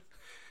 neighborhood?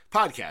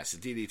 Podcast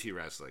at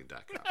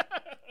ddtwrestling.com.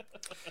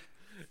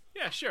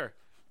 Yeah, sure.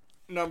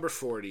 Number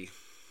 40,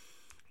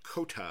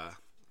 Kota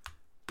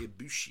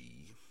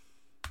Ibushi.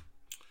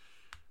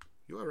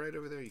 You all right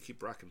over there? You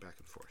keep rocking back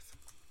and forth.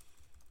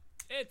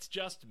 It's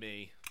just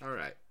me. All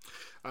right.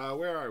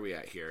 Where are we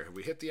at here? Have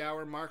we hit the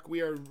hour mark?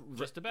 We are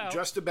just about.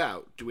 Just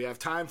about. Do we have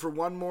time for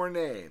one more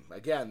name?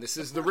 Again, this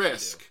is the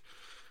risk.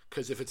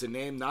 Because if it's a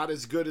name not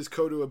as good as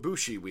Kota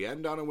Ibushi, we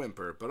end on a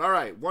whimper. But all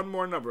right, one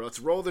more number. Let's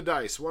roll the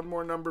dice. One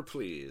more number,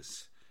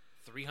 please.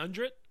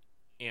 300?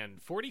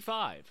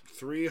 345.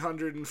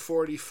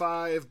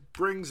 345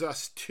 brings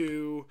us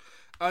to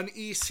an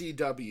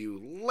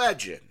ECW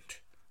legend.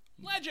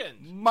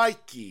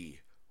 Mikey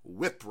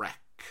Whipwreck.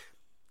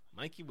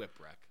 Mikey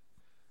Whipwreck.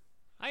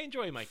 I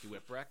enjoy Mikey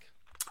Whipwreck.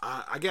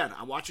 Again,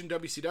 I'm watching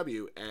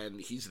WCW,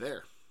 and he's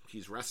there.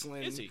 He's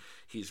wrestling. Is he?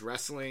 He's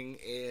wrestling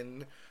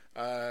in...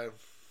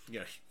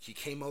 he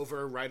came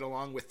over right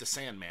along with the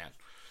Sandman.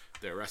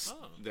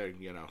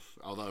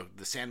 Although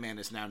the Sandman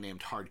is now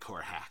named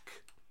Hardcore Hack.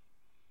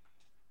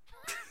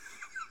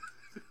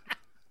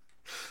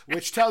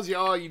 Which tells you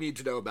all you need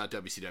to know about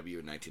WCW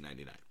in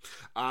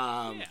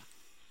 1999. Yeah.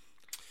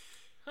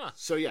 Huh.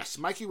 So yes,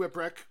 Mikey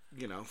Whipwreck,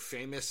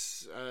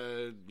 famous,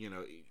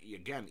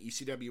 again,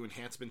 ECW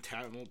enhancement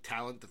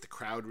talent that the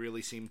crowd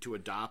really seemed to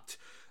adopt.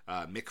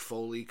 Mick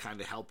Foley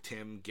kind of helped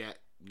him get,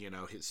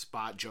 his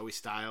spot. Joey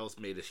Styles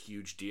made a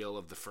huge deal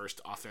of the first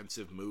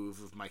offensive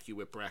move of Mikey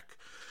Whipwreck.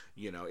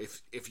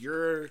 If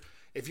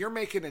you're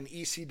making an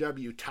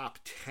ECW top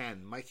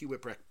 10, Mikey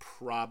Whipwreck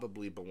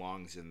probably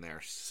belongs in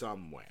there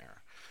somewhere.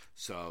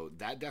 So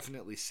that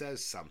definitely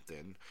says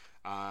something.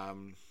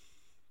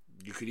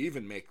 You could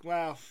even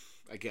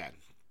again,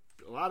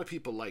 a lot of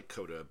people like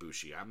Kota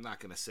Ibushi. I'm not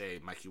going to say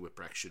Mikey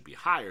Whipwreck should be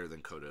higher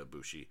than Kota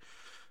Ibushi,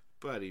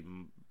 but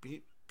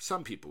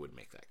some people would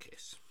make that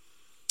case.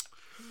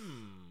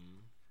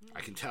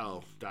 I can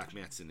tell Doc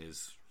Manson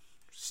is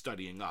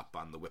studying up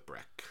on the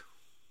Whipwreck.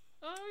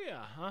 Oh,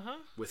 yeah. Uh-huh.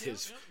 With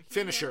his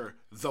finisher,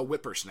 the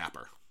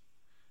Whippersnapper.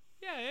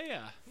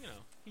 Yeah.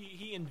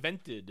 He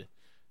invented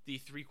the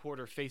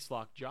 3/4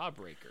 facelock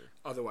jawbreaker.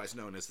 Otherwise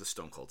known as the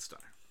Stone Cold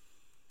Stunner.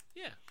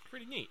 Yeah,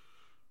 pretty neat.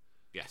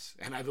 Yes,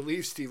 and I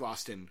believe Steve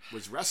Austin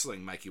was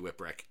wrestling Mikey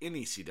Whipwreck in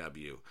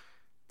ECW,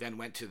 then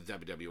went to the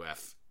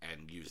WWF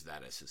and used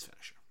that as his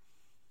finisher.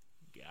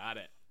 Got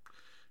it.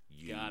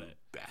 You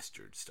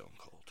bastard, Stone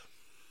Cold.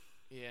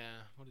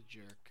 Yeah, what a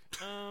jerk.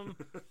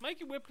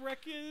 Mikey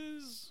Whipwreck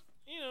is,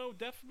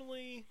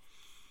 definitely,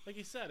 like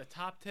you said, a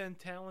top 10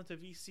 talent of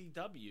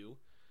ECW.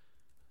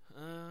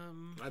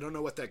 I don't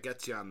know what that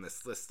gets you on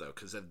this list, though,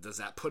 because does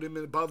that put him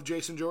above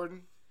Jason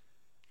Jordan?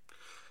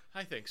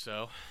 I think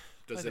so.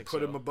 Does it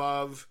put him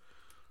above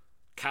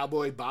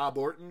Cowboy Bob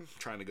Orton?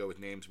 Trying to go with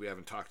names we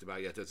haven't talked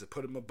about yet. Does it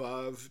put him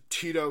above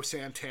Tito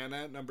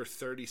Santana at number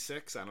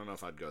 36? I don't know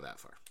if I'd go that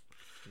far.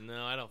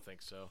 No, I don't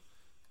think so.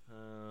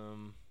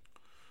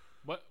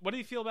 What do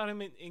you feel about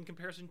him in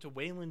comparison to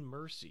Waylon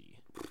Mercy?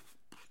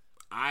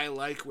 I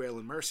like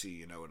Waylon Mercy,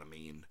 you know what I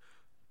mean.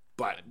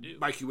 But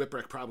Mikey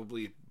Whipwreck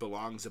probably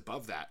belongs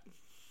above that.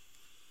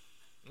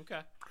 Okay.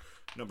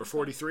 Number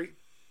 43.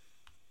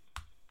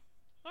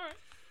 All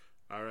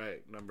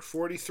right. Number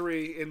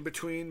 43, in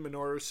between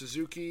Minoru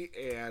Suzuki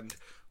and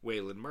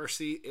Waylon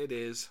Mercy, it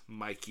is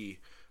Mikey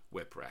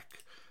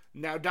Whipwreck.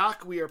 Now,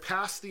 Doc, we are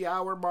past the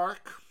hour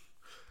mark.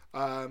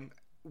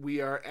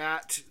 We are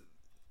at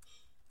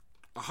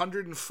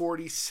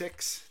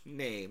 146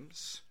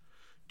 names.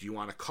 Do you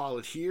want to call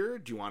it here?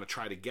 Do you want to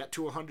try to get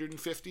to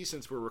 150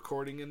 since we're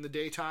recording in the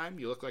daytime?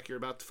 You look like you're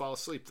about to fall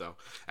asleep, though.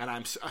 And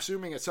I'm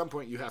assuming at some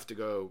point you have to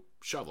go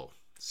shovel.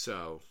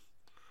 So,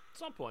 at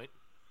some point.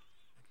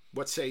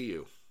 What say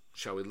you?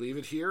 Shall we leave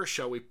it here or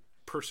shall we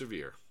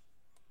persevere?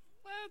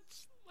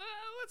 Let's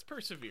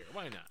persevere.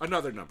 Why not?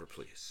 Another number,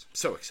 please.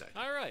 So excited.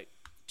 All right.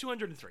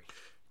 203.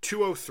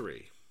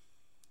 203.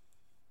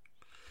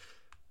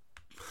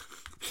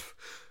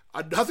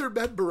 Another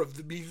member of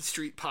the Mean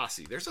Street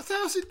Posse. There's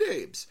 1,000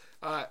 names.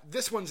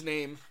 This one's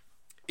name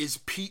is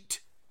Pete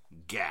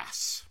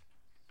Gas.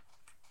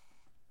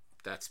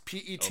 That's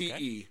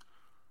Petegas.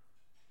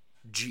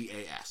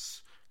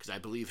 Because I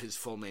believe his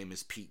full name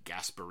is Pete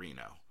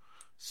Gasparino.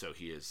 So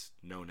he is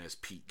known as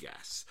Pete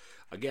Gas.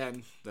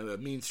 Again, the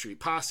Mean Street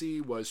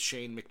Posse was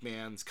Shane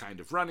McMahon's kind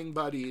of running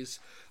buddies.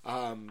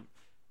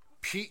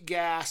 Pete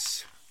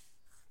Gas,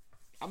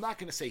 I'm not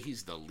going to say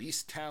he's the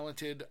least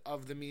talented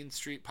of the Mean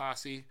Street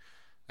Posse.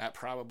 That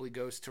probably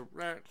goes to...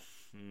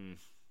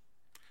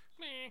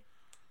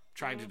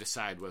 Trying to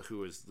decide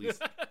who is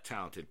least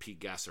talented, Pete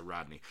Gas or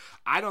Rodney.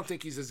 I don't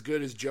think he's as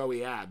good as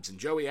Joey Abs, and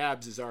Joey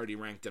Abs is already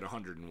ranked at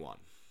 101.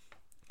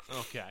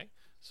 Okay,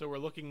 so we're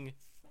looking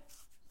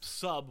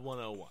sub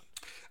 101.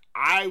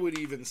 I would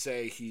even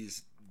say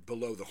he's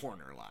below the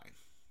Horner line,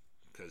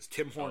 because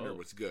Tim Horner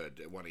was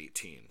good at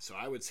 118. So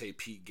I would say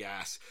Pete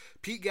Gas.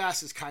 Pete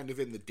Gas is kind of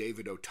in the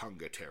David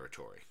Otunga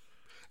territory.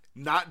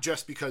 Not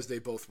just because they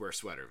both wear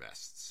sweater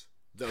vests,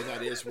 though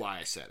that is why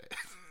I said it.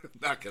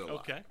 Not going to lie.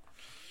 Okay.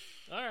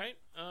 All right.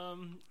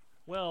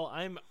 Well,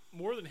 I'm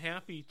more than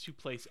happy to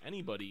place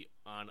anybody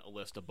on a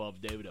list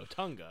above David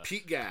Otunga.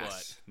 Pete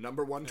Gas,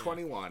 number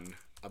 121,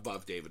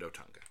 above David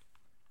Otunga.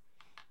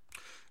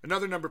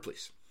 Another number,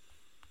 please.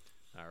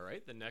 All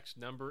right. The next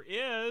number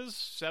is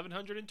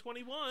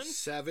 721.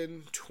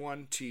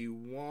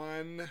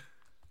 721.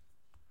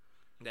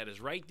 That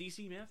is right,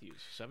 DC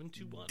Matthews.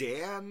 721.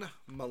 Dan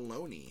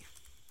Maloney.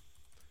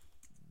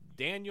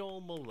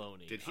 Daniel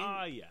Maloney. Did he?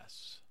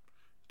 Yes.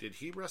 Did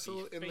he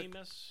wrestle in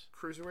famous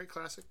the Cruiserweight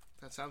Classic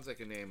That sounds like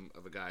a name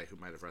of a guy who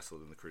might have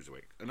wrestled in the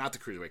Cruiserweight. Not the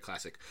Cruiserweight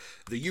Classic.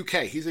 The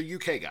UK. He's a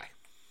UK guy.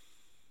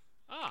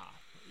 Ah,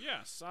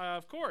 yes,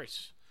 of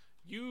course.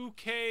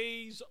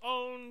 UK's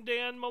own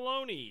Dan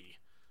Maloney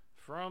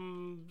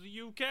from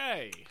the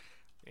UK.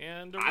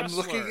 And a wrestler. I'm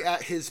looking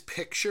at his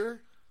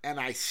picture, and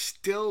I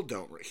still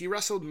don't... He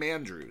wrestled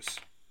Mandrews.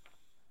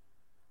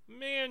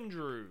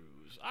 Mandrews.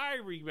 I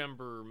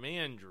remember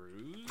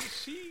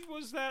Mandrews. He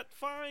was that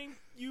fine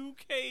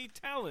UK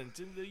talent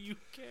in the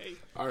UK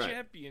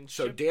Championship.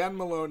 So Dan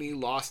Maloney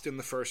lost in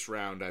the first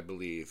round, I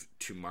believe,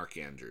 to Mark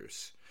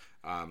Andrews.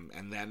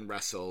 And then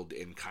wrestled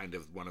in kind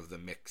of one of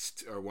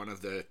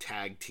the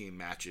tag team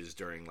matches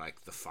during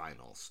like the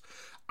finals.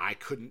 I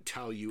couldn't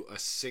tell you a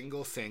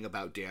single thing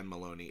about Dan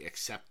Maloney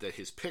except that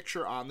his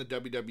picture on the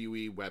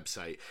WWE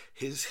website,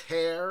 his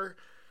hair.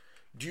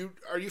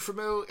 Are you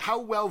familiar? How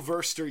well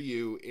versed are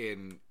you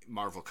in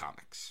Marvel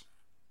Comics?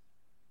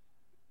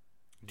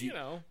 Do you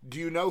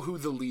know who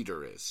the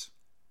leader is?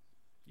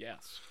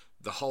 Yes.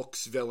 The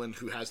Hulk's villain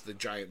who has the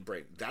giant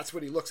brain. That's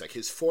what he looks like.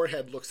 His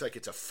forehead looks like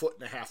it's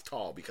 1.5 feet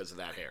tall because of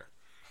that hair.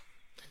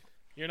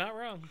 You're not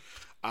wrong.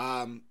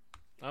 I'm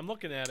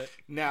looking at it.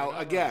 Now,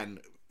 again,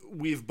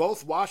 we've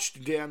both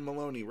watched Dan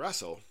Maloney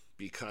wrestle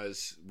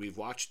because we've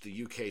watched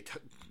the UK.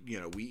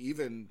 We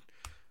even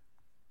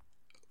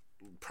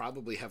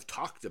probably have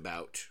talked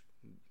about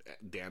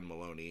Dan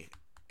Maloney,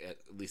 at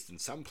least in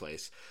some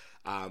place.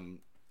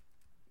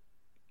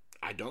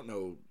 I don't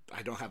know.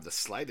 I don't have the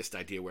slightest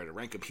idea where to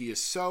rank him. He is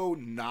so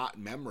not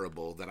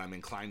memorable that I'm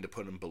inclined to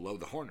put him below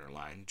the Horner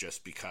line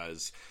just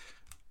because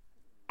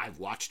I've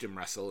watched him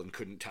wrestle and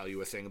couldn't tell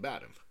you a thing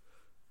about him.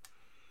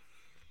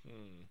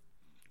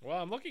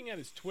 Well, I'm looking at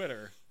his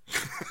Twitter.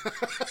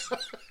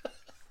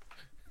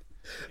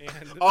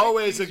 And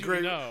always a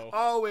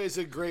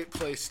great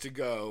place to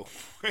go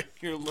when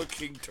you're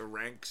looking to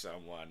rank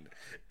someone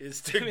is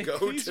to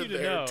go to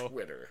their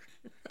Twitter.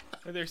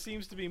 There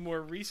seems to be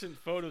more recent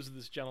photos of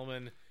this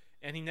gentleman,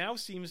 and he now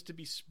seems to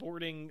be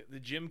sporting the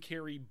Jim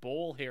Carrey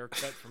bowl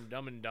haircut from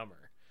Dumb and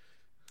Dumber.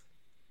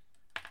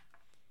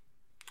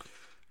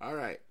 All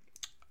right.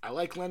 I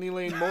like Lenny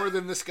Lane more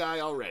than this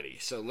guy already.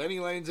 So Lenny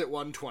Lane's at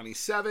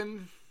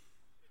 127.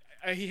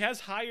 He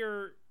has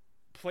higher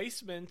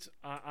placement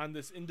on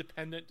this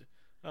independent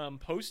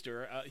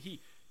poster.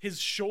 His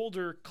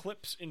shoulder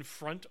clips in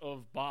front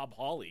of Bob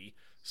Holly,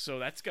 so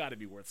that's got to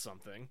be worth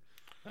something.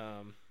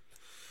 I'm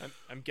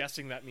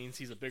guessing that means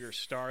he's a bigger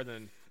star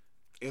than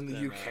in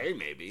the UK,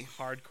 maybe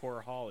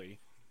Hardcore Holly.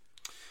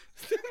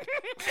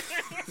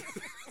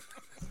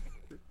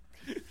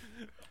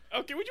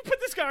 Okay, would you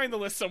put this guy on the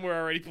list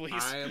somewhere already, please?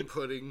 I am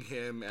putting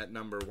him at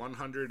number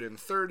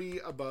 130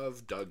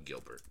 above Doug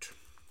Gilbert.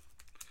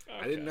 Okay.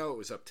 I didn't know it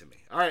was up to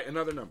me. All right,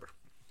 another number.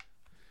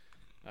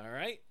 All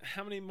right,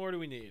 how many more do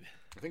we need?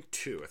 I think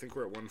 2. I think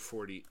we're at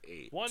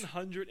 148.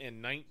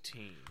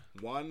 119.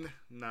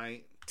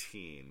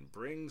 119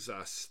 brings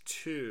us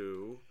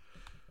to...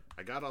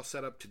 I got all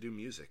set up to do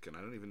music, and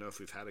I don't even know if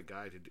we've had a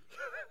guy to do...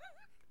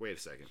 Wait a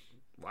second.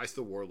 Why is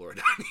the Warlord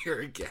on here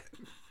again?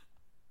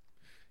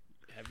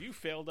 Have you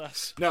failed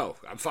us? No,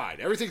 I'm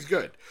fine. Everything's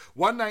good.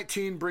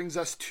 119 brings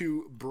us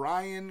to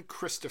Brian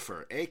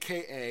Christopher,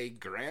 a.k.a.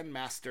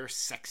 Grandmaster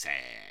Sexay.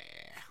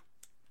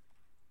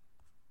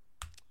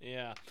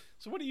 Yeah.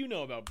 So what do you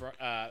know about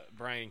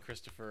Brian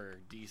Christopher,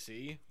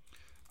 DC?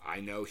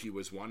 I know he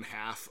was one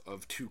half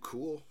of Too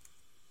Cool.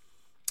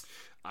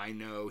 I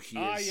know he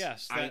is... Ah,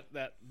 yes.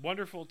 That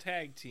wonderful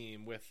tag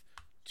team with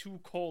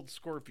Too Cold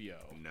Scorpio.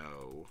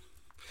 No.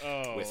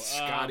 Oh. With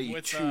Scotty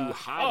Too Oh,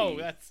 Hottie.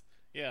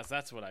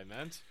 that's what I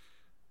meant.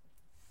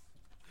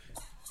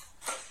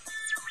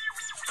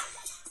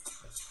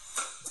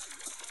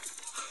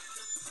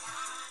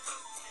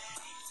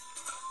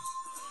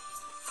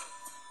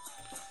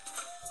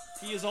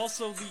 He is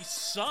also the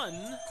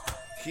son...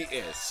 He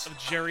is. Of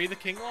Jerry the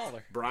King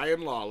Lawler.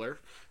 Brian Lawler.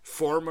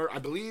 Former, I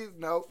believe,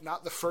 no,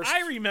 not the first...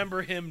 I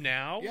remember him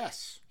now.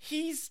 Yes.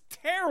 He's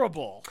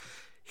terrible.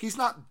 He's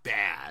not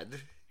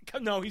bad.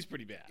 No, he's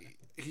pretty bad.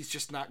 He's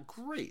just not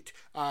great.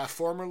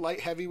 Former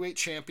light heavyweight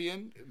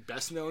champion,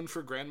 best known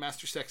for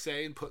Grandmaster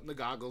Sexay and putting the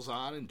goggles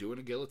on and doing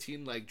a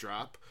guillotine leg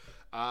drop.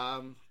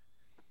 But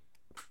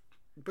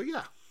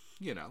yeah,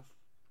 you know.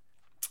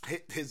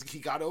 He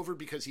got over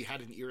because he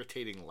had an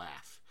irritating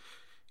laugh.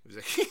 He was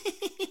like...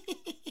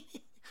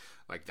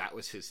 like, that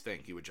was his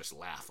thing. He would just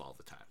laugh all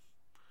the time.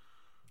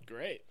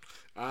 Great.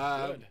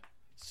 Good.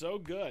 So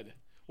good.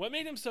 What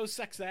made him so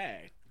sexy?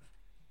 I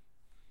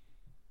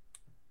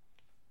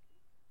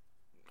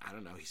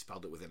don't know. He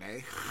spelled it with an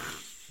A.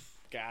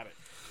 Got it.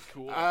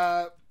 Cool.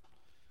 I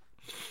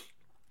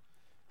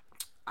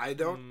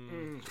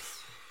don't...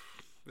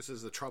 This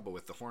is the trouble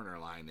with the Horner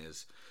line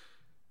is...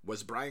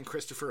 Was Brian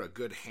Christopher a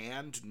good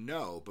hand?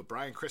 No, but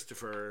Brian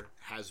Christopher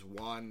has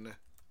won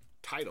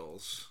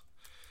titles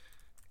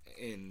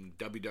in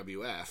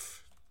WWF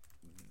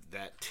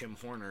that Tim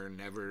Horner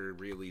never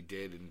really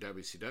did in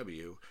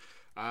WCW.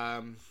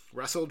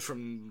 Wrestled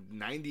from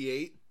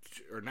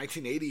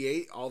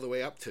 1988 all the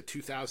way up to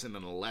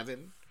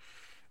 2011.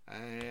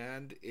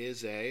 and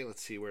is a,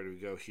 let's see, where do we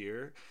go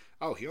here?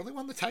 Oh, he only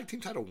won the tag team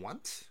title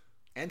once?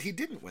 And he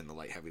didn't win the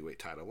light heavyweight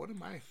title. What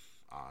am I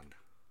on?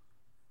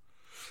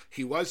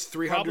 He was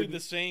 300. Probably the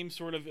same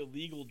sort of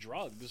illegal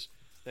drugs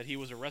that he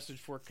was arrested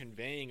for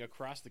conveying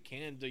across the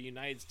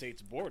Canada-United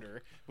States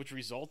border, which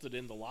resulted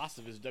in the loss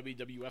of his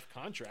WWF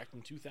contract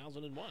in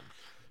 2001.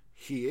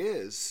 He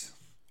is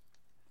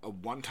a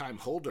one-time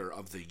holder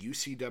of the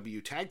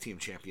UCW Tag Team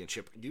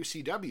Championship.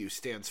 UCW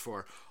stands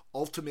for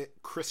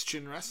Ultimate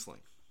Christian Wrestling.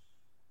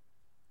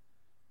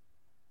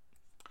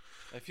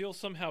 I feel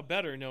somehow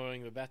better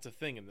knowing that that's a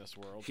thing in this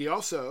world. He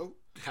also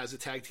has a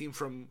tag team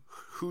from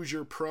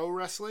Hoosier Pro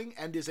Wrestling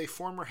and is a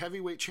former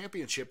heavyweight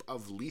championship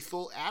of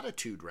Lethal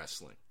Attitude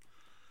Wrestling.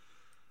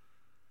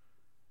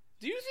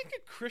 Do you think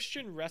a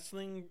Christian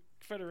wrestling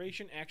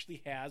federation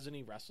actually has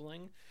any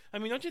wrestling? I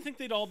mean, don't you think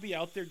they'd all be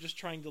out there just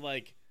trying to,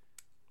 like...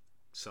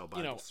 Sell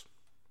Bibles.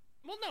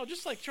 Well, no,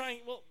 just like trying...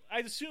 Well,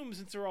 I'd assume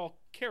since they're all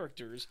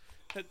characters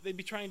that they'd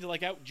be trying to,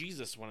 like,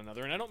 out-Jesus one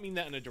another. And I don't mean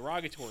that in a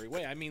derogatory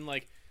way. I mean,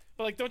 like...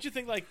 But, like, don't you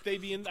think, like,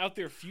 they'd be out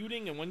there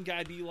feuding and one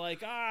guy'd be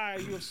like,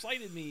 you have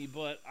slighted me,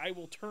 but I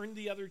will turn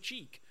the other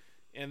cheek.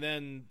 And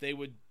then they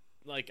would,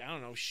 like, I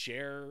don't know,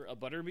 share a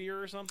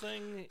butterbeer or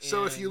something.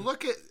 So if you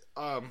look at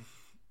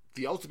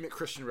the Ultimate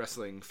Christian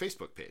Wrestling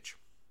Facebook page,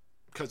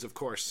 because, of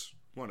course,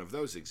 one of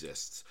those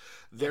exists,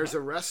 there's a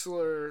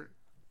wrestler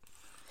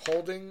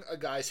holding a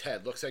guy's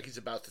head. Looks like he's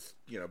about to,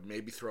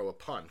 maybe throw a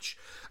punch.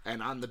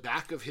 And on the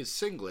back of his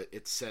singlet,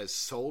 it says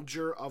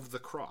Soldier of the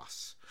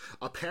Cross.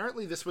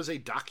 Apparently, this was a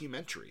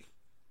documentary.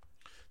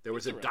 There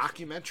was a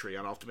documentary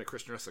on Ultimate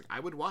Christian Wrestling. I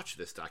would watch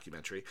this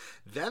documentary.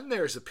 Then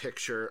there's a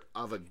picture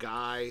of a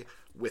guy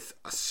with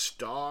a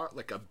star,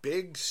 like a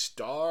big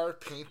star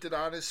painted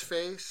on his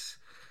face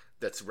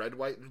that's red,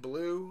 white, and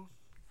blue.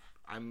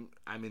 I'm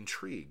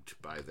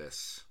intrigued by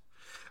this.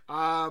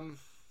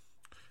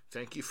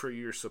 Thank you for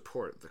your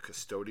support, the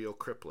Custodial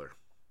Crippler.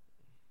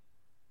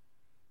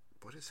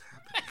 What is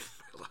happening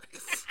in my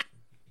life?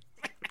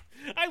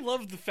 I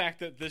love the fact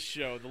that this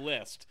show, The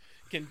List,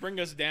 can bring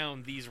us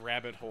down these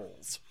rabbit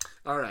holes.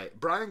 All right.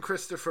 Brian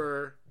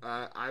Christopher,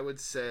 I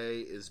would say,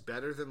 is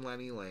better than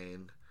Lenny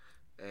Lane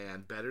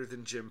and better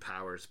than Jim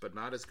Powers, but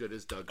not as good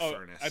as Doug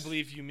Furness. I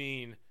believe you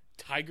mean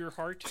Tiger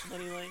Heart,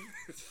 Lenny Lane?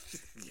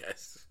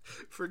 Yes.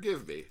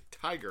 Forgive me.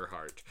 Tiger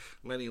Heart,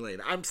 Lenny Lane.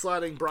 I'm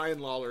slotting Brian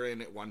Lawler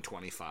in at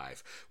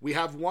 125. We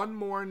have one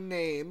more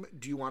name.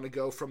 Do you want to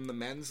go from the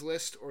men's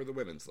list or the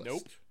women's list?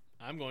 Nope.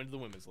 I'm going to the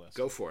women's list.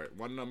 Go for it.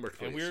 One number,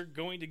 please. And we're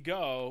going to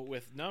go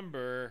with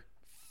number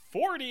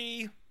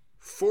 40.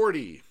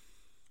 40.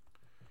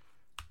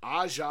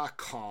 Aja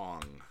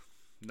Kong.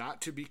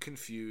 Not to be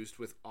confused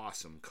with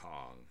Awesome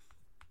Kong.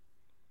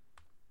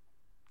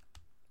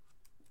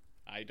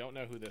 I don't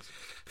know who this is.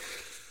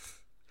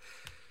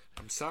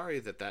 I'm sorry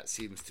that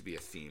seems to be a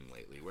theme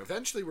lately.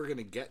 Eventually we're going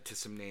to get to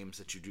some names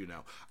that you do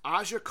know.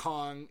 Aja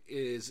Kong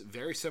is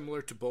very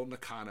similar to Bull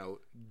Nakano.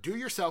 Do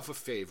yourself a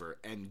favor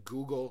and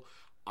Google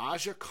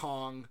Aja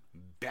Kong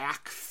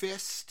back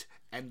fist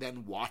and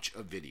then watch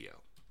a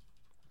video.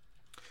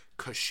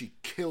 Because she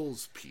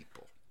kills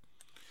people.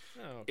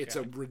 Oh, okay. It's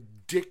a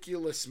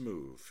ridiculous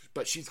move.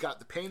 But she's got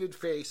the painted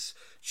face.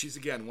 She's,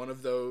 again, one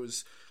of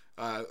those...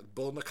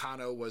 Bull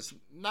Nakano was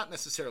not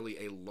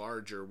necessarily a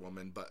larger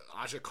woman, but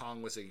Aja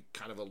Kong was a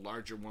kind of a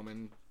larger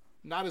woman.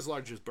 Not as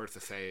large as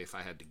Bertha Faye, if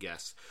I had to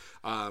guess.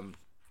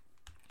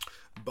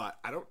 But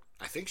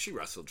I think she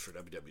wrestled for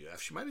WWF.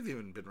 She might have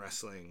even been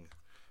wrestling...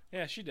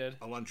 Yeah, she did.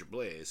 Alundra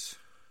Blaze.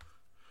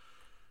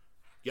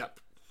 Yep.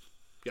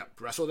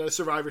 Wrestled at a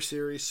Survivor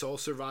Series, Soul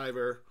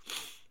Survivor.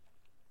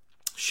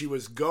 She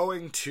was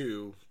going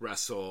to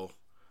wrestle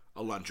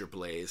Alundra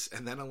Blaze,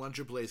 and then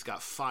Alundra Blaze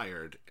got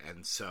fired,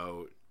 and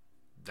so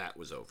that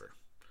was over.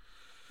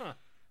 Huh.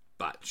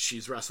 But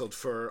she's wrestled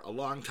for a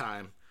long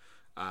time.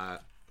 I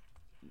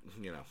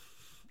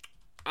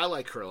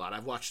like her a lot.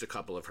 I've watched a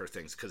couple of her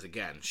things because,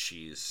 again,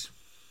 she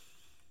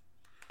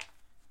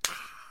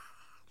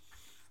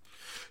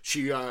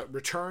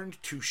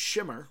returned to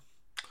Shimmer,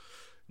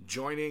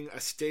 joining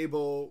a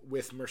stable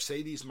with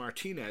Mercedes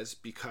Martinez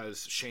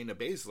because Shayna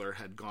Baszler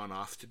had gone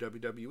off to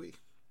WWE.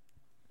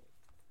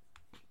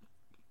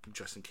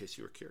 Just in case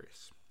you were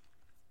curious.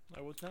 I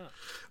was not.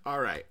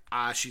 All right.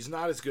 She's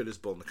not as good as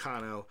Bull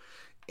Nakano,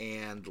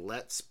 and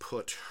let's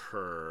put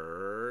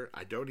her...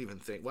 I don't even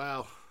think...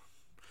 Well,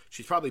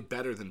 she's probably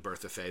better than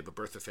Bertha Faye, but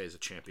Bertha Faye is a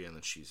champion,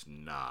 and she's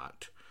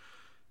not.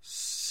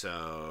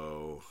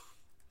 So...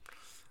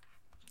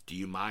 Do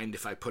you mind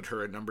if I put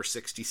her at number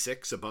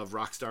 66 above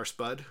Rockstar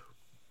Spud?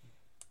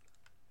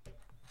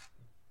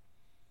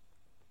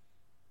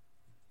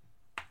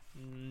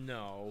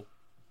 No,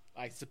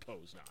 I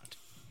suppose not.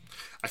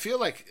 I feel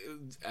like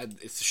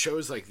it's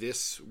shows like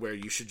this where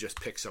you should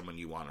just pick someone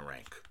you want to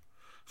rank.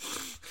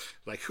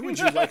 Like, who would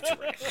you like to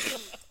rank?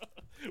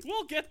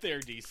 We'll get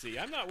there,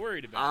 DC. I'm not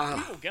worried about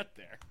it. We will get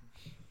there.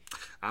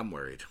 I'm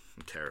worried.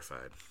 I'm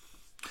terrified.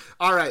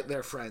 All right,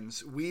 there,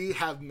 friends. We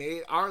have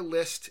made... Our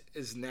list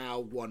is now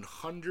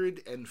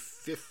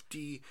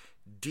 150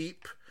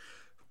 deep.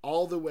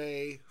 all the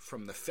way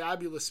from the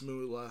Fabulous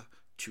Moolah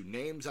to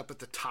names up at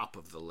the top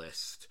of the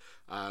list.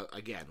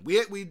 Again,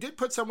 we did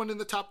put someone in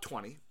the top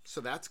 20, so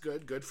that's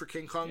good. Good for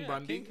King Kong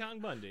Bundy. King Kong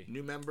Bundy.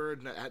 New member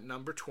at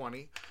number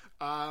 20.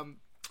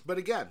 But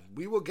again,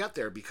 we will get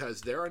there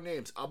because there are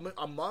names.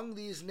 Among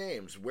these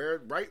names,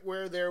 right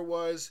where there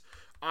was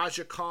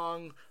Aja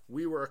Kong,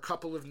 we were a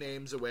couple of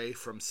names away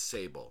from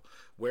Sable.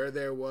 Where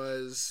there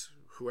was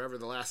whoever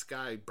the last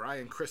guy,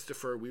 Brian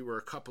Christopher, we were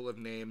a couple of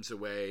names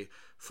away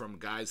from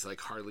guys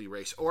like Harley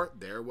Race. Or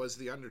there was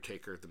The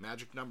Undertaker. The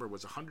magic number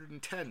was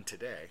 110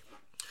 today.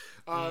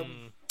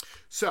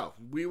 So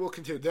we will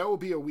continue. There will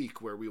be a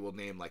week where we will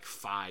name like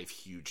 5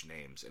 huge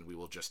names and we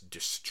will just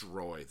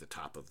destroy the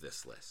top of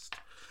this list.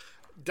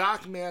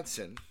 Doc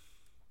Manson.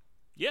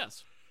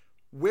 Yes.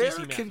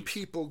 Where can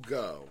people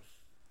go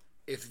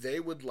if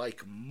they would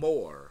like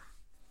more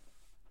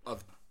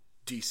of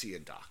DC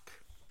and Doc?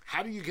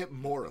 How do you get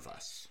more of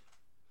us?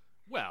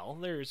 Well,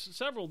 there's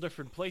several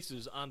different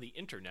places on the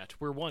internet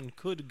where one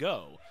could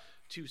go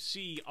to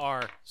see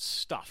our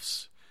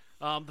stuffs.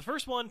 The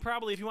first one,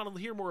 probably, if you want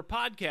to hear more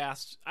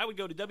podcasts, I would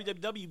go to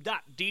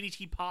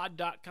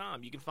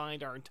www.ddtpod.com. You can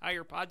find our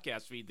entire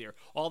podcast feed there.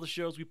 All the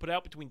shows we put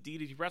out between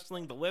DDT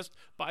Wrestling, The List,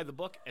 By the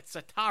Book,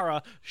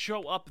 etc.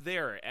 show up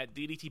there at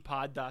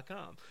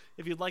ddtpod.com.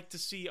 If you'd like to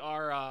see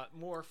our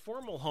more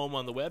formal home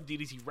on the web,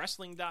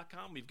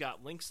 ddtwrestling.com, we've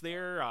got links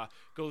there.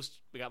 We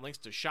got links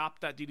to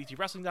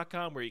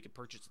shop.ddtwrestling.com where you can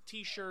purchase a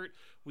t-shirt.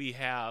 We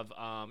have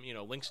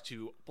links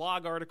to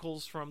blog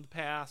articles from the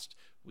past.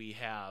 We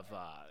have,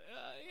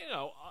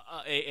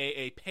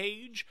 a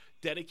page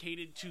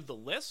dedicated to the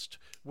list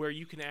where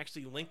you can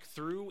actually link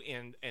through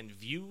and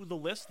view the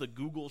list, the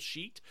Google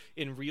Sheet,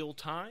 in real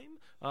time.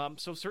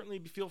 So certainly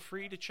feel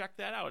free to check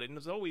that out. And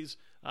as always,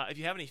 if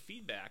you have any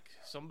feedback,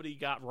 somebody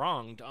got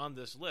wronged on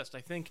this list, I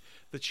think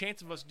the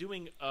chance of us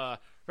doing a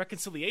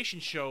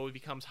reconciliation show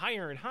becomes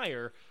higher and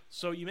higher.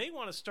 So you may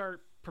want to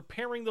start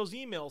preparing those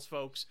emails,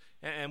 folks,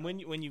 and when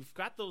you've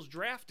got those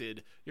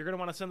drafted, you're going to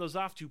want to send those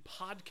off to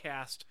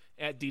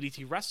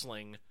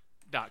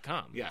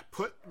podcast@ddtwrestling.com. Yeah,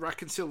 put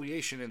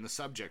reconciliation in the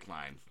subject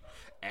line,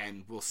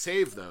 and we'll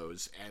save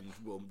those, and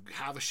we'll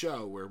have a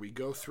show where we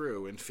go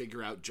through and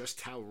figure out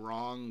just how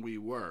wrong we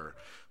were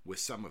with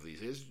some of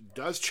these.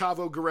 Does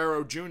Chavo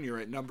Guerrero Jr.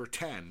 at number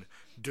 10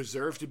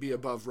 deserve to be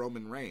above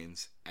Roman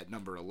Reigns at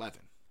number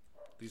 11?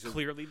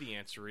 Clearly, the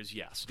answer is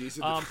yes.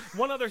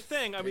 One other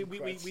thing,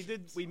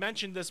 we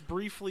mentioned this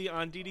briefly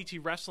on DDT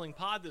Wrestling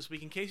Pod this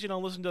week. In case you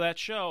don't listen to that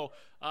show,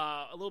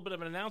 a little bit of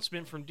an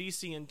announcement from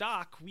DC and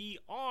Doc. We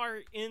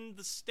are in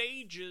the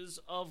stages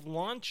of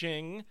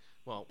launching.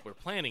 Well, we're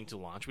planning to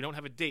launch. We don't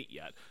have a date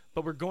yet,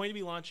 but we're going to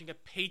be launching a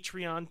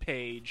Patreon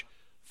page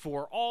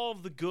for all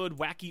of the good,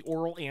 wacky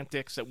oral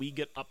antics that we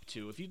get up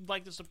to. If you'd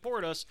like to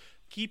support us,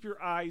 keep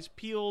your eyes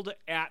peeled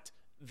at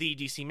the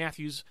DC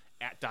Matthews,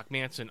 at Doc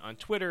Manson on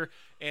Twitter,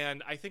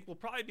 and I think we'll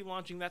probably be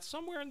launching that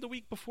somewhere in the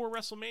week before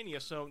WrestleMania,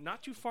 so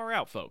not too far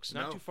out, folks.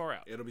 Not too far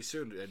out. It'll be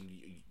soon,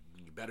 and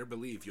you better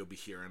believe you'll be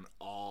hearing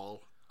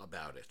all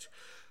about it.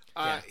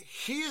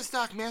 He is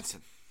Doc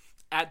Manson,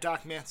 at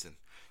Doc Manson.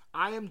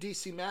 I am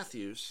DC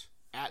Matthews,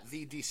 at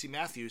the DC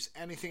Matthews.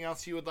 Anything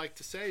else you would like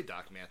to say,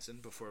 Doc Manson,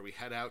 before we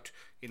head out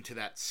into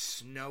that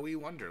snowy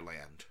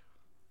wonderland?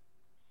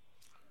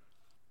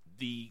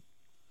 The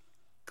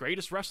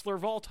greatest wrestler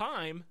of all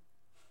time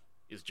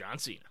is John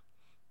Cena.